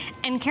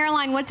 And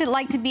Caroline, what's it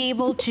like to be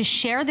able to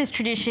share this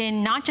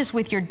tradition, not just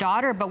with your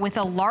daughter, but with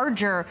a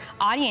larger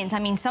audience? I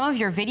mean, some of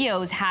your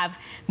videos have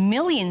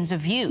millions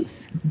of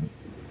views.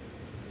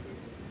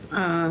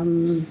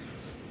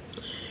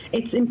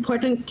 It's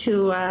important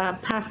to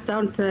pass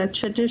down the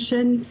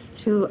traditions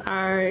to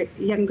our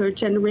younger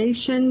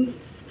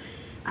generations.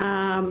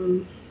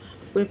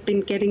 We've been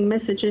getting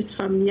messages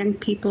from young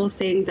people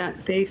saying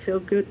that they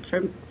feel good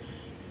from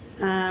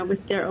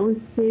with their own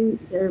skin.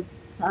 They're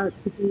proud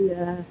to be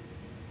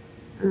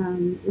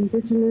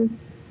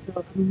Indigenous.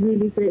 So I'm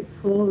really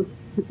grateful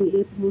to be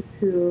able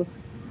to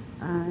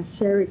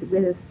share it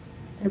with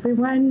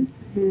everyone.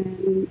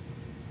 And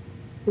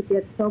to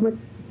get so much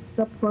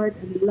support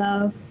and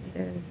love.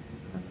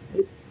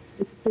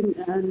 It's been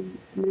an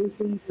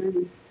amazing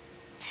journey.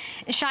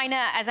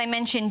 Shaina, as I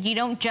mentioned, you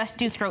don't just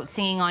do throat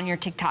singing on your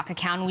TikTok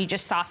account. We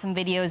just saw some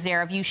videos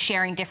there of you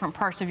sharing different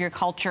parts of your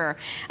culture,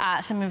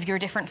 some of your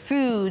different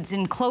foods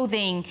and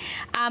clothing.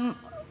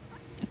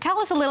 Tell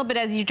us a little bit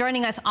as you're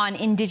joining us on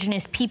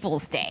Indigenous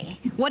Peoples Day.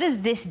 What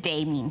does this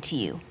day mean to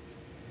you?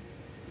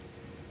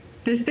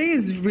 This day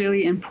is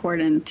really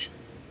important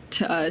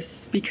to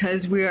us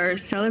because we are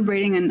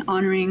celebrating and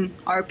honoring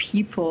our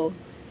people.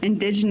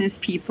 Indigenous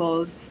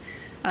peoples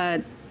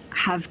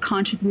have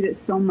contributed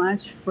so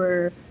much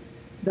for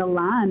the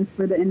land,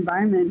 for the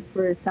environment,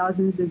 for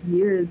thousands of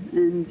years.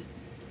 And,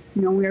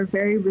 you know, we are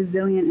very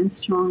resilient and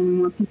strong.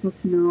 We want people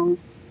to know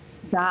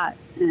that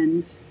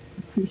and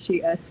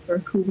appreciate us for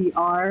who we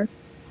are,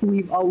 who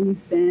we've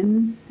always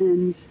been,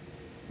 and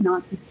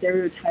not the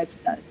stereotypes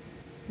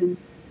that's been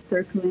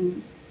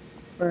circling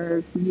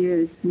for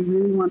years. We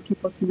really want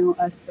people to know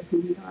us for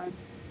who we are.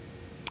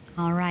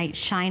 All right,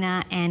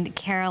 Shaina and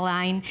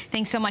Caroline,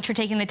 thanks so much for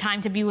taking the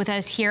time to be with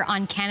us here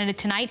on Canada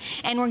Tonight.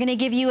 And we're going to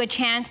give you a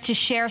chance to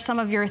share some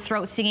of your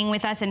throat singing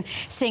with us and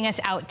sing us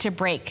out to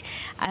break.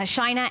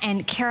 Shaina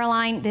and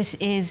Caroline, this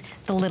is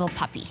The Little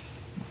Puppy.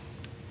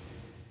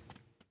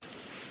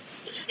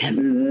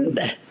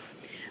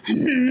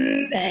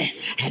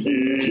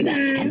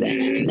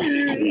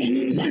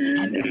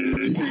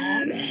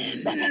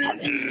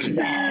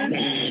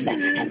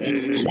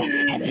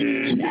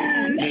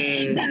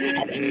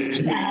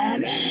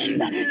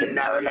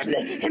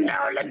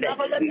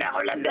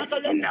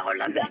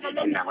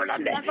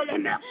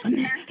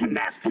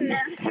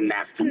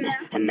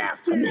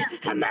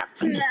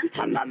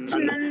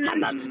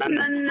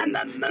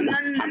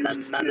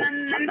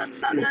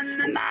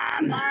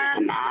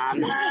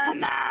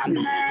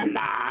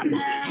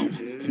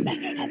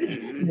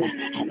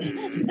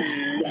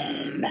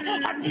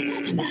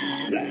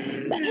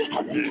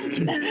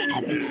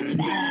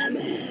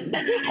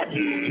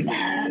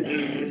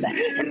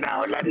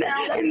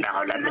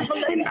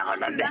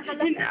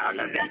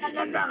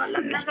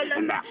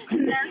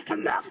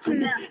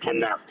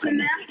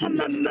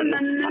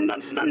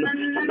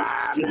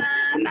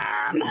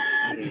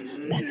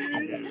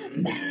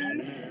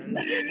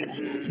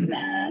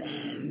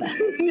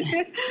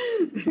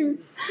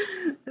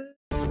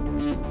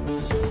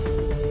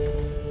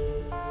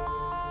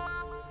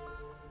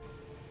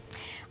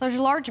 There's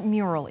a large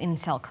mural in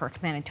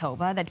Selkirk,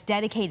 Manitoba, that's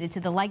dedicated to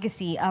the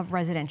legacy of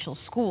residential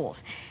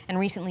schools. And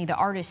recently, the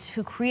artists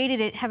who created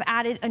it have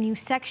added a new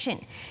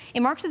section. It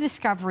marks the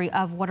discovery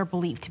of what are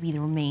believed to be the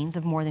remains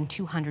of more than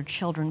 200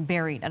 children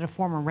buried at a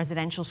former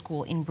residential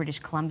school in British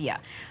Columbia.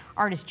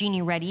 Artist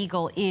Jeannie Red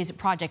Eagle is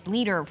project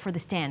leader for the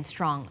Stand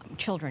Strong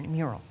Children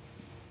mural.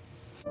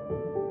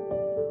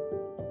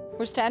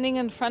 We're standing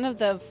in front of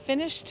the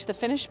finished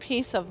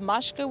piece of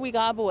Mashka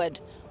Wigabawad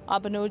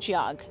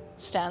Abanujiag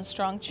Stand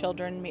Strong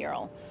Children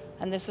mural,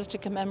 and this is to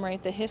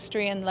commemorate the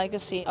history and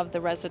legacy of the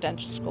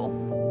residential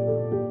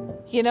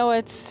school. You know,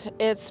 it's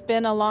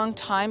been a long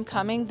time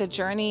coming. The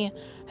journey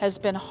has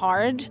been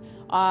hard.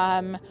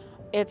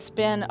 It's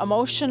been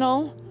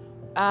emotional,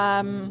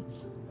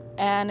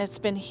 and it's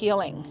been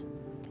healing.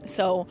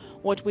 So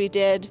what we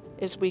did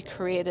is we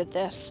created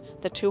this,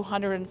 the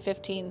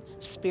 215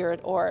 spirit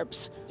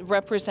orbs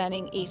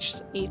representing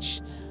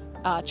each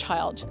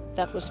child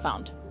that was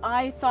found.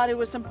 I thought it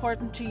was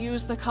important to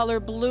use the color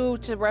blue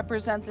to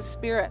represent the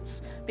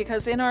spirits,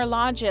 because in our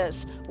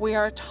lodges we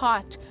are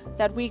taught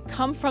that we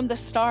come from the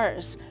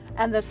stars,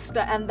 and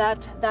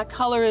that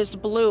color is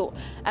blue.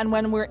 And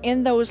when we're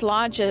in those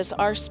lodges,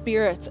 our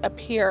spirits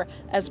appear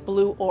as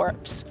blue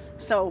orbs.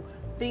 So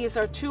these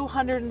are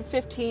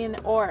 215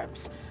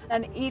 orbs,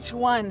 and each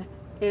one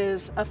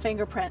is a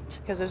fingerprint.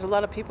 Because there's a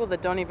lot of people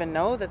that don't even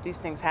know that these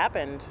things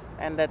happened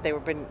and that they were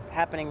been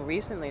happening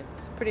recently.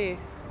 It's pretty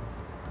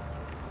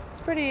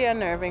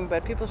unnerving,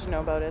 but people should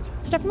know about it.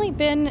 It's definitely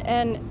been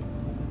an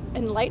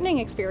enlightening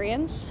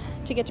experience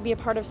to get to be a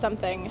part of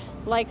something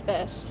like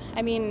this.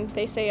 I mean,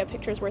 they say a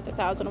picture's worth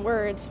 1,000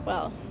 words.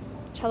 Well,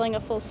 telling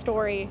a full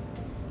story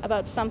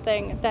about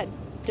something that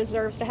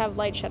deserves to have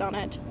light shed on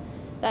it,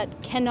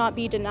 that cannot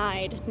be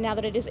denied now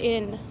that it is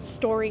in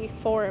story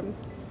form,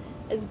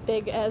 as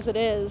big as it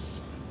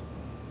is.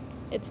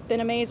 It's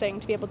been amazing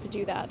to be able to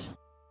do that.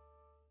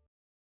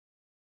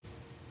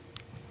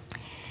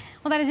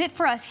 Well, that is it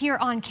for us here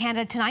on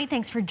Canada Tonight.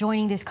 Thanks for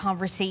joining this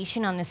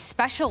conversation on this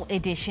special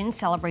edition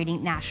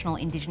celebrating National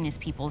Indigenous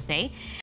Peoples Day.